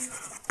degree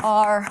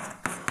R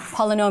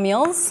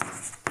polynomials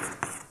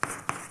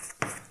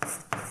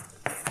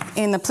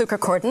in the Plücker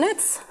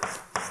coordinates,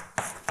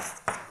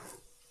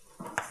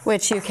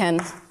 which you can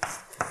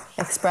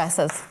express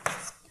as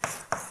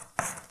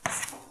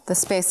the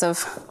space of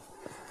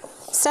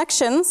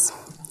sections.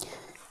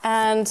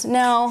 And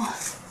now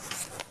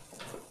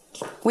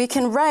we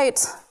can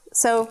write,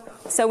 so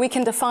we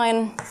can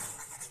define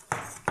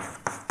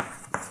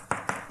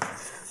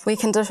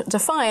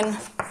define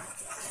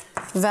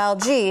val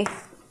G.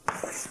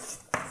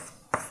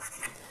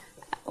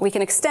 We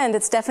can extend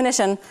its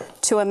definition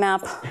to a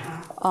map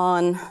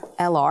on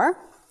LR.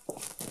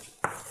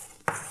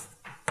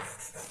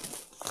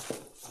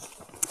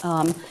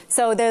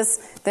 So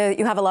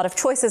you have a lot of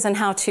choices in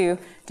how to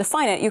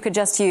define it. You could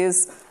just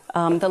use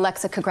the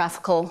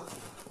lexicographical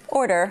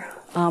order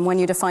when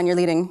you define your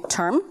leading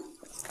term.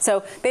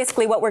 So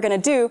basically what we're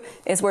going to do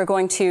is we're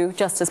going to,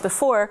 just as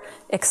before,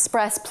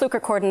 express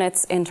Plücker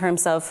coordinates in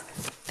terms of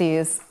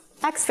these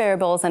x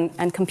variables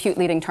and compute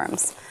leading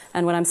terms.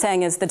 And what I'm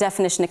saying is the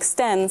definition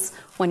extends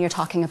when you're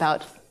talking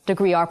about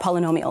degree R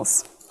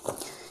polynomials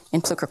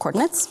in Plücker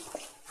coordinates.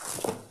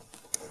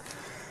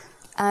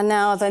 And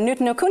now the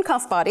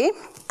Newton-Okounkov body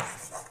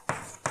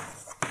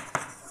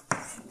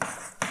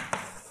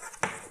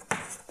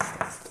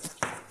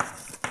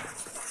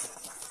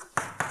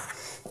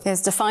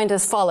is defined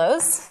as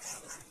follows.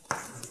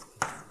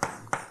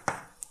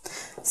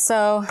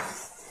 So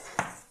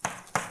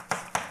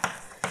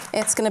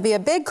it's going to be a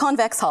big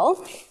convex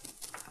hull.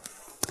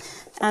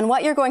 And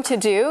what you're going to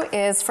do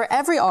is for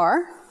every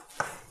R,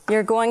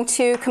 you're going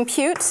to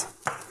compute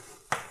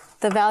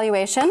the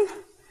valuation,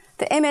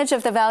 the image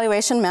of the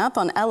valuation map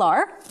on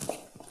LR.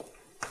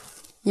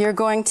 You're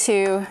going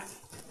to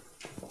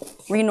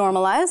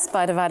renormalize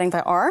by dividing by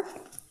R.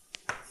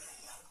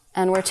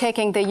 And we're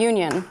taking the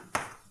union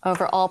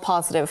over all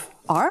positive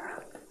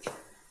R.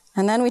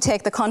 And then we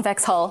take the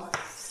convex hull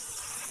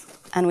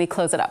and we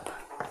close it up.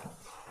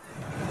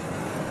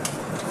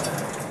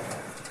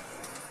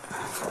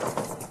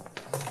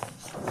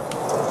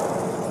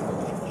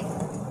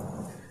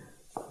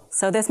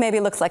 So this maybe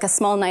looks like a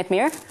small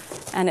nightmare,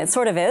 and it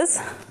sort of is.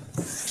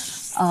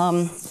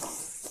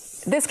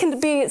 This can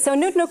be, so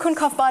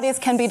Newton-Okounkov bodies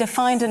can be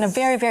defined in a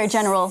very, very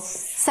general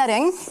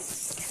setting.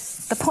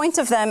 The point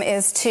of them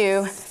is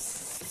to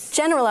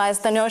generalize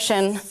the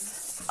notion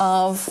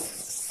of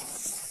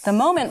the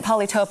moment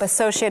polytope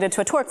associated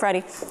to a toric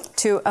variety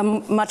to a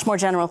much more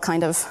general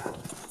kind of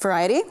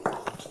variety.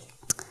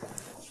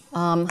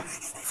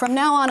 From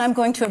now on, I'm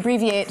going to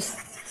abbreviate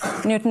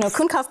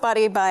Newton-Okounkov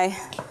body by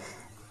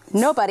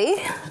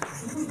nobody.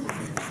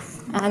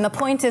 And the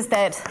point is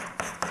that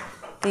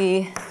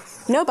the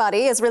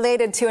nobody is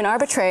related to an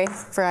arbitrary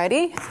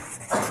variety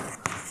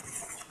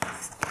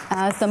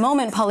as the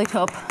moment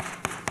polytope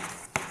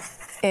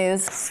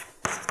is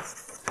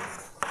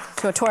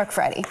to a toric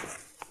variety.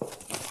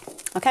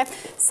 Okay,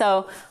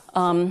 so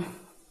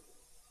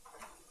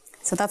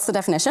that's the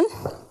definition.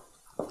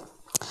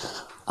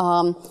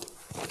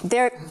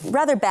 They're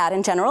rather bad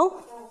in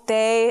general.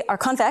 They are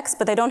convex,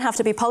 but they don't have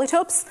to be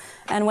polytopes.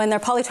 And when they're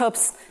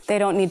polytopes, they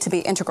don't need to be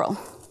integral.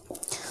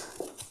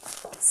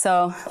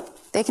 So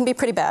they can be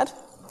pretty bad.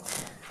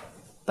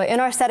 But in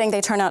our setting,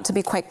 they turn out to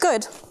be quite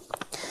good.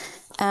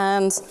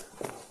 And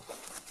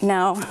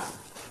now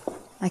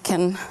I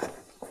can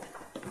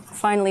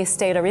finally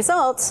state a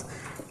result.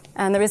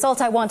 And the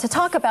result I want to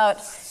talk about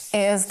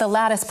is the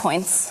lattice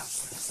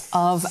points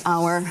of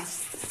our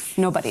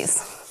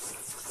nobodies.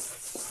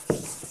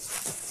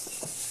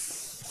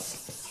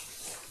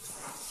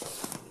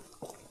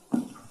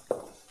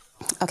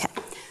 Okay,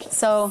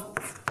 so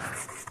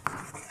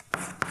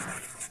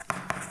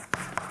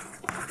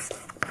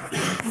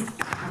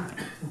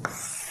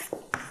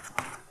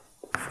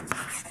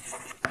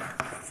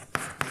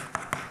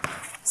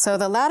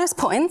the lattice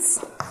points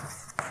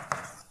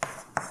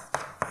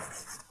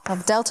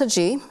of delta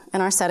G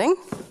in our setting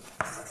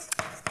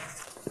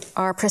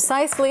are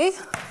precisely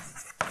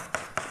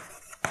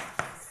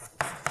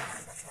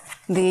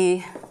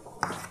the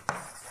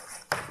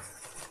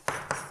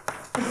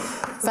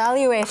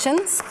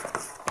valuations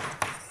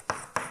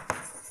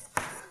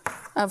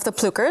of the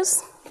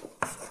Plukers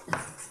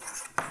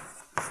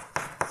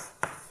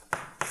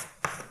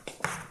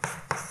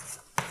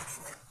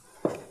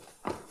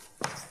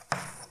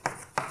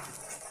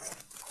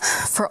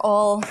for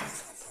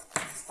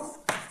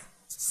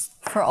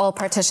all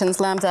partitions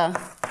lambda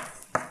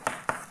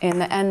in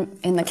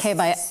the k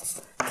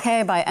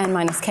by n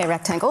minus k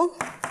rectangle.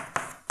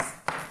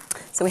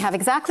 So we have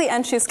exactly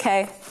n choose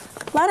k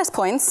lattice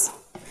points,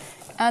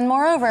 and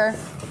moreover,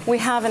 we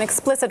have an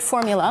explicit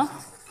formula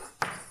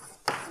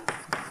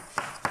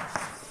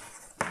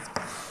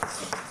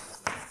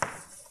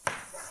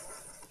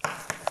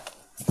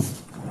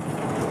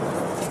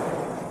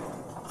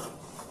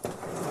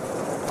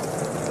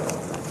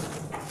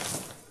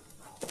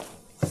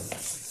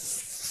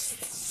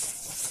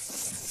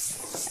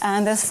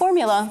and this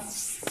formula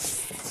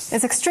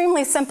is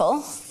extremely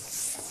simple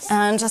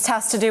and just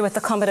has to do with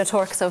the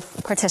combinatorics of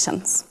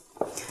partitions.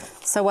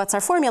 So what's our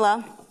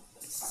formula?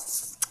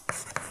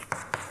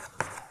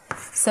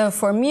 So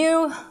for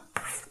mu,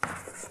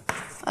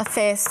 a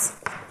face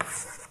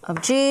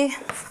of G,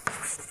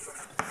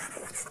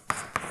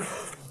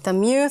 the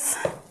muth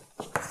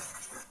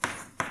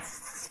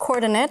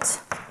coordinate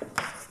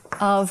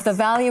of the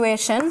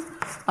valuation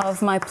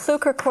of my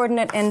Pluker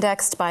coordinate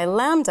indexed by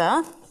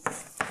lambda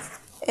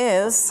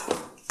is,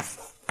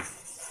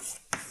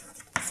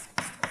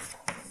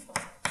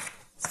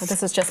 so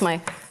this is just my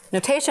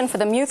notation for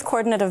the muth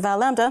coordinate of val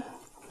lambda,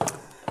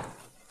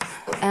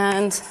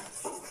 and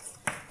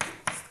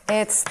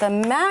it's the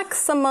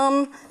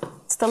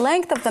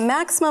length of the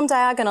maximum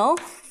diagonal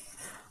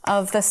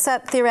of the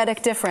set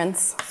theoretic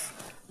difference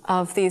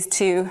of these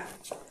two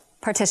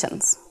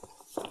partitions.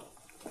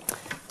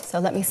 So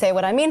let me say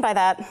what I mean by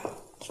that.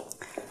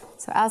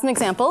 So as an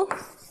example,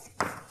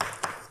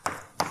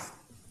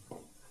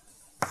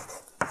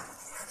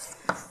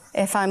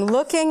 if I'm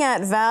looking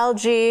at val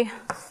G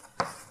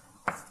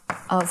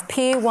of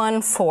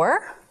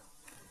P14,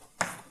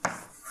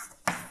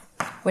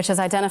 which is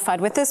identified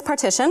with this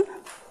partition,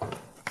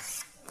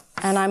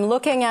 and I'm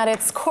looking at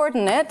its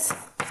coordinate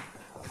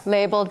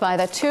labeled by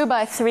the 2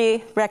 by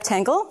 3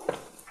 rectangle,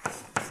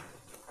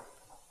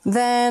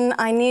 then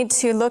I need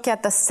to look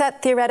at the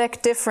set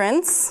theoretic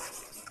difference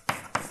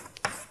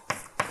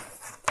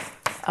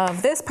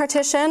of this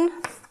partition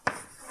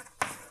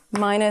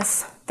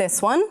minus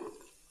this one.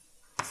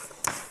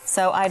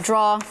 So I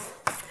draw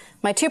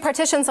my two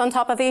partitions on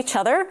top of each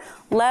other,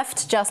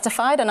 left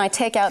justified, and I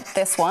take out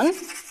this one.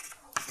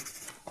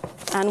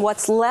 And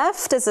what's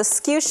left is a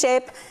skew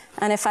shape,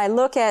 and if I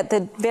look at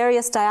the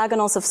various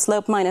diagonals of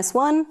slope minus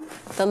 1,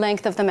 the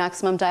length of the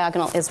maximum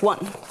diagonal is 1.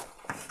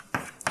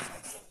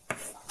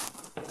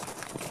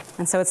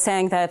 And so it's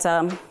saying that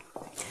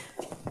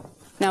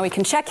now we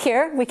can check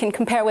here, we can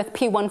compare with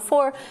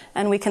P14,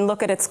 and we can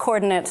look at its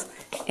coordinate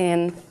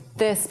in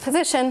this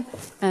position,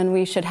 and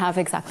we should have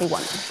exactly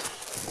 1.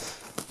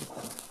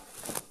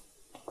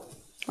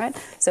 Right?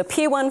 So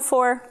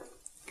P14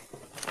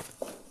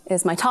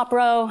 is my top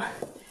row,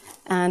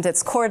 and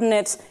its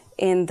coordinate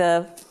in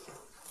the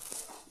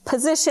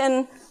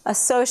position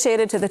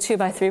associated to the 2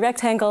 by 3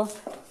 rectangle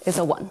is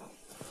a 1.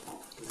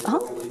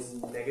 Always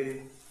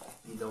negative,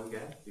 you don't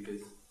get,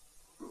 because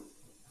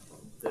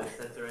the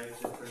set theoretic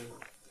difference.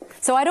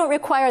 So I don't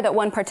require that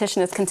one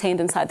partition is contained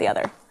inside the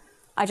other.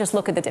 I just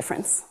look at the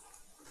difference.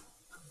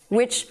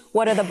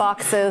 what are the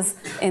boxes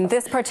in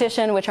this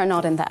partition which are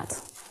not in that.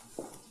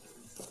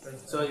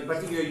 So in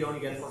particular, you only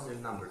get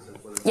positive numbers.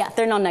 Yeah,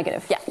 they're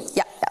non-negative. Yeah.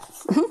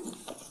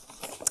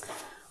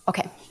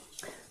 Okay.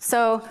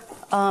 So,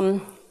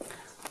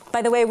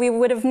 by the way, we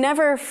would have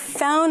never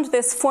found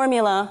this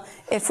formula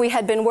if we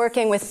had been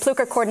working with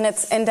Plücker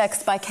coordinates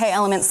indexed by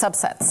k-element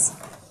subsets.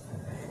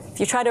 If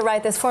you try to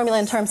write this formula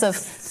in terms of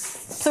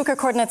Plücker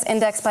coordinates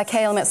indexed by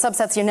k-element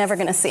subsets, you're never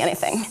going to see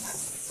anything.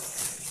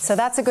 So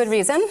that's a good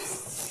reason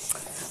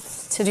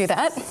to do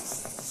that.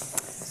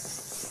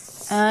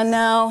 And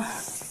now,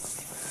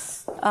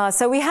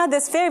 so we had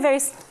this very,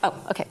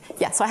 okay.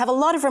 Yeah, so I have a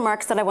lot of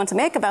remarks that I want to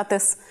make about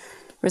this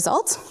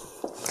result.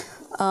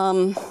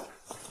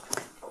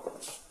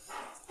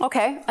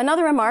 Okay,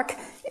 another remark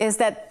is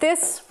that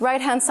this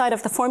right-hand side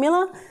of the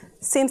formula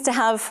seems to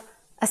have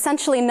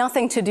essentially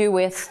nothing to do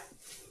with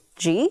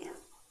G.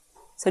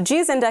 So G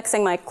is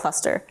indexing my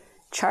cluster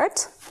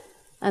chart,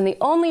 and the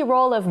only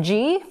role of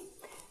G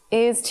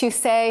is to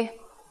say,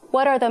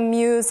 what are the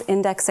mu's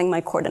indexing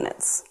my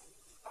coordinates?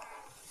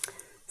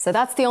 So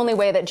that's the only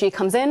way that G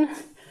comes in,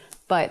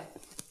 but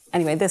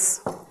anyway,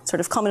 this sort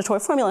of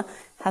combinatorial formula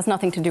has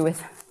nothing to do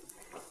with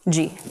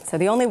G. So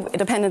the only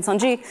dependence on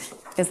G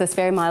is this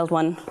very mild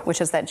one, which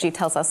is that G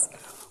tells us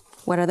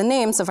what are the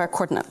names of our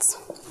coordinates.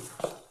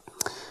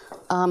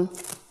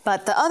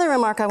 But the other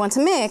remark I want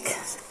to make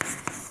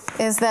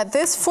is that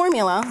this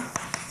formula,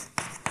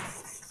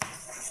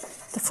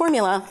 the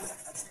formula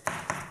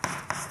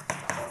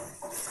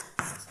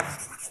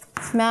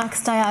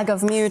max diag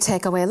of mu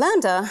take away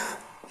lambda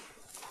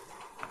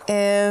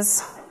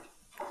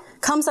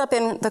comes up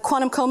in the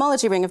quantum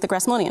cohomology ring of the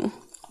Grassmannian.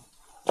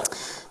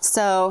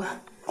 So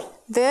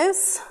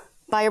this,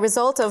 by a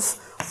result of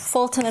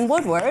Fulton and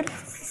Woodward,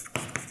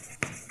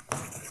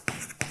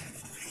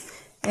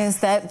 is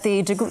that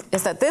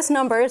this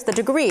number is the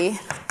degree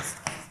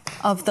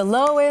of the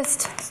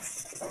lowest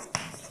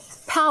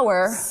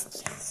power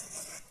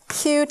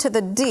q to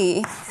the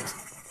d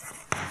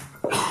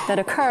that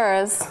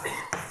occurs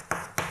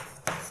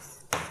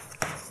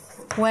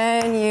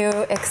when you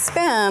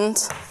expand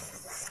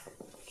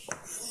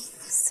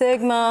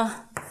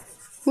sigma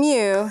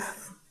mu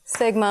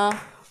sigma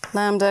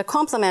lambda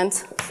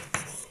complement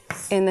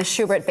in the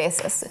Schubert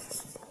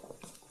basis.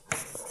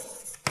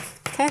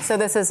 Okay, so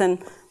this is in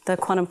the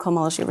quantum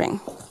cohomology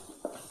ring.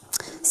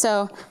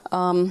 So,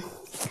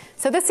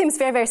 so this seems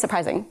very, very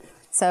surprising.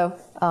 So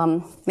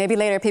maybe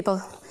later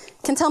people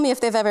can tell me if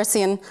they've ever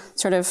seen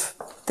sort of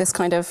this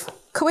kind of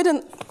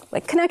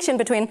connection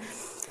between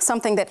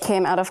something that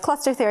came out of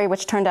cluster theory,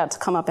 which turned out to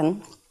come up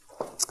in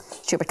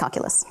Schubert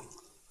calculus.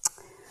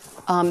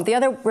 The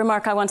other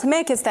remark I want to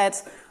make is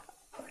that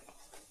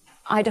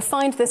I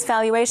defined this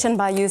valuation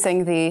by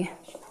using the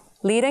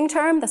leading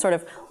term, the sort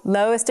of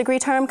lowest degree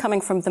term coming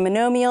from the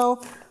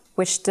monomial,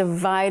 which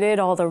divided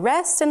all the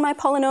rest in my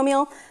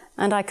polynomial,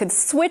 and I could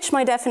switch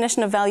my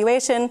definition of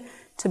valuation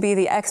to be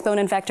the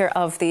exponent vector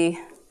of the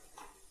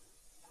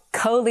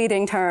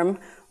co-leading term,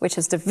 which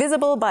is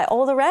divisible by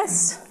all the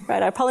rest,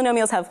 right? Our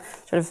polynomials have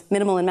sort of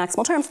minimal and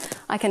maximal terms.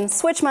 I can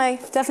switch my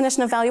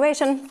definition of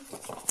valuation,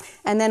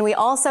 and then we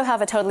also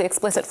have a totally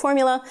explicit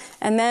formula,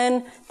 and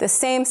then the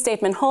same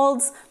statement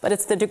holds, but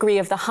it's the degree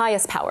of the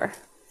highest power,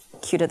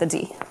 q to the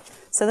d.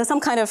 So there's some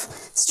kind of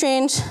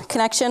strange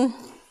connection.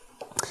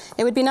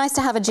 It would be nice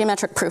to have a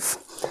geometric proof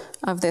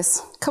of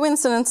this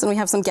coincidence, and we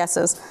have some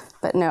guesses,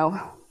 but no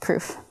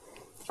proof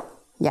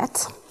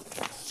yet.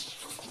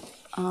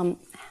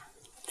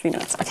 3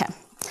 minutes, okay.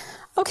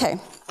 Okay,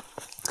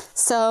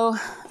 so,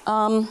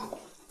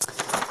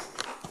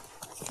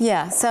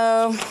 yeah,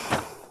 so,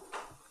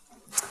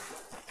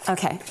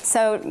 okay,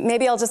 so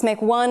maybe I'll just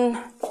make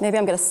maybe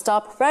I'm going to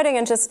stop writing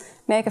and just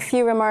make a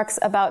few remarks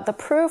about the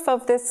proof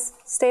of this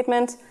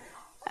statement.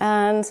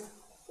 And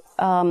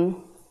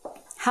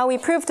how we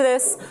proved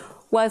this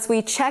was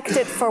we checked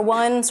it for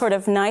one sort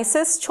of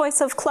nicest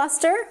choice of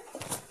cluster.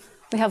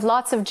 We have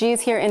lots of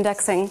G's here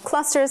indexing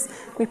clusters.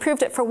 We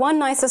proved it for one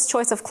nicest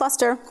choice of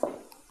cluster.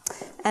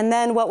 And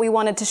then what we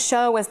wanted to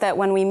show was that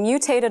when we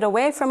mutated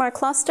away from our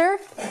cluster,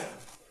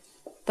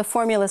 the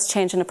formulas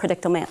change in a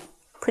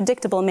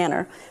predictable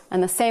manner,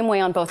 and the same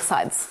way on both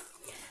sides.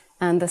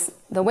 And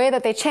the way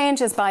that they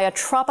change is by a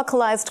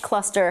tropicalized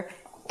cluster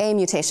A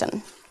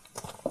mutation.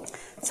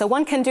 So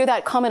one can do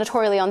that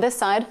combinatorially on this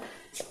side.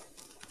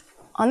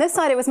 On this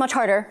side, it was much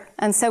harder,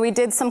 and so we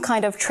did some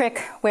kind of trick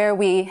where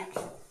we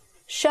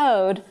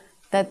showed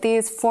that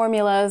these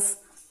formulas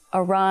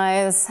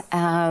arise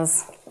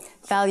as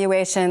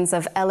valuations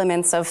of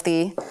elements of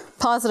the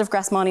positive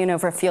Grassmannian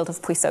over a field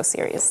of Puiseux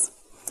series.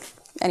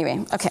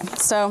 Anyway, okay,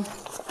 so,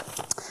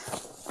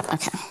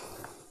 okay.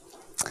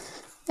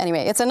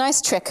 Anyway, it's a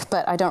nice trick,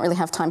 but I don't really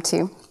have time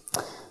to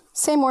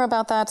say more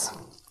about that.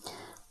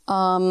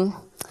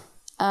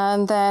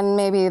 And then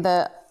maybe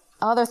the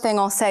other thing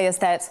I'll say is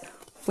that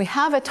we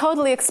have a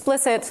totally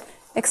explicit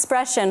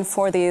expression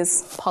for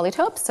these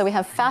polytopes. So we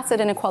have facet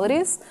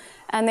inequalities,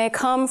 and they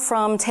come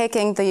from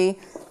taking the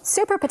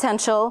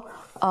superpotential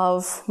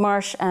of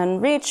Marsh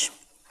and Rietsch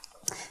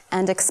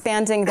and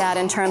expanding that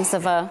in terms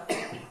of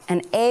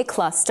an A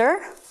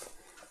cluster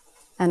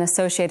and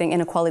associating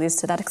inequalities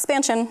to that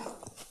expansion.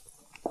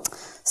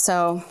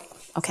 So,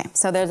 okay,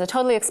 so there's a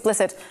totally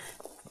explicit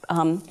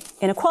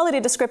inequality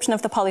description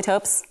of the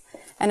polytopes,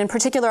 and in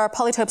particular, our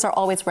polytopes are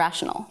always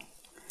rational.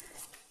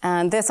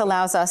 And this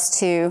allows us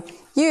to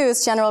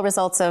use general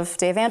results of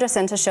Dave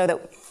Anderson to show that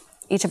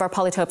each of our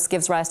polytopes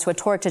gives rise to a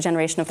toric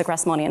degeneration of the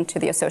Grassmannian to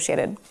the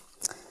associated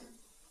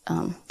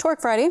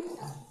toric variety.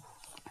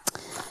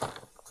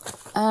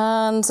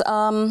 And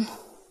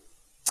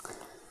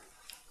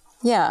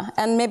yeah,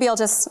 and maybe I'll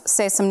just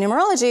say some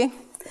numerology.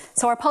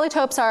 So our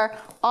polytopes are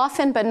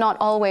often but not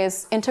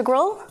always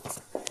integral.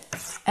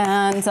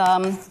 And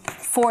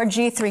for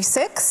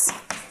G36,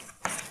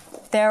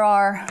 there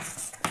are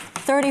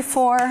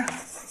 34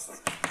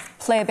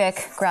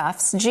 plabic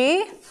graphs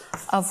G,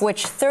 of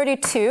which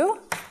 32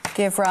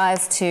 give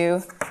rise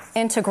to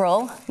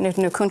integral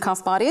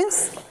Newton-Okounkov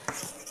bodies.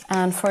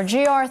 And for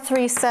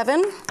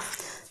GR37,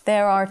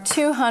 there are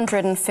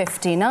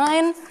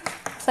 259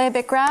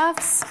 plabic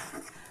graphs,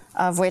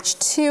 of which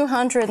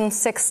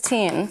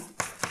 216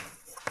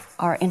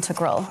 are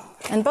integral.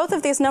 And both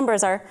of these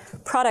numbers are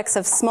products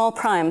of small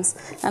primes.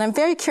 And I'm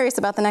very curious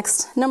about the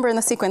next number in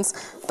the sequence,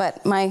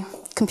 but my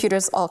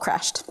computers all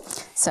crashed.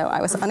 So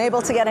I was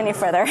unable to get any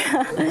further.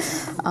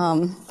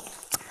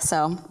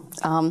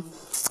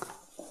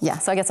 Yeah,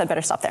 so I guess I'd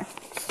better stop there.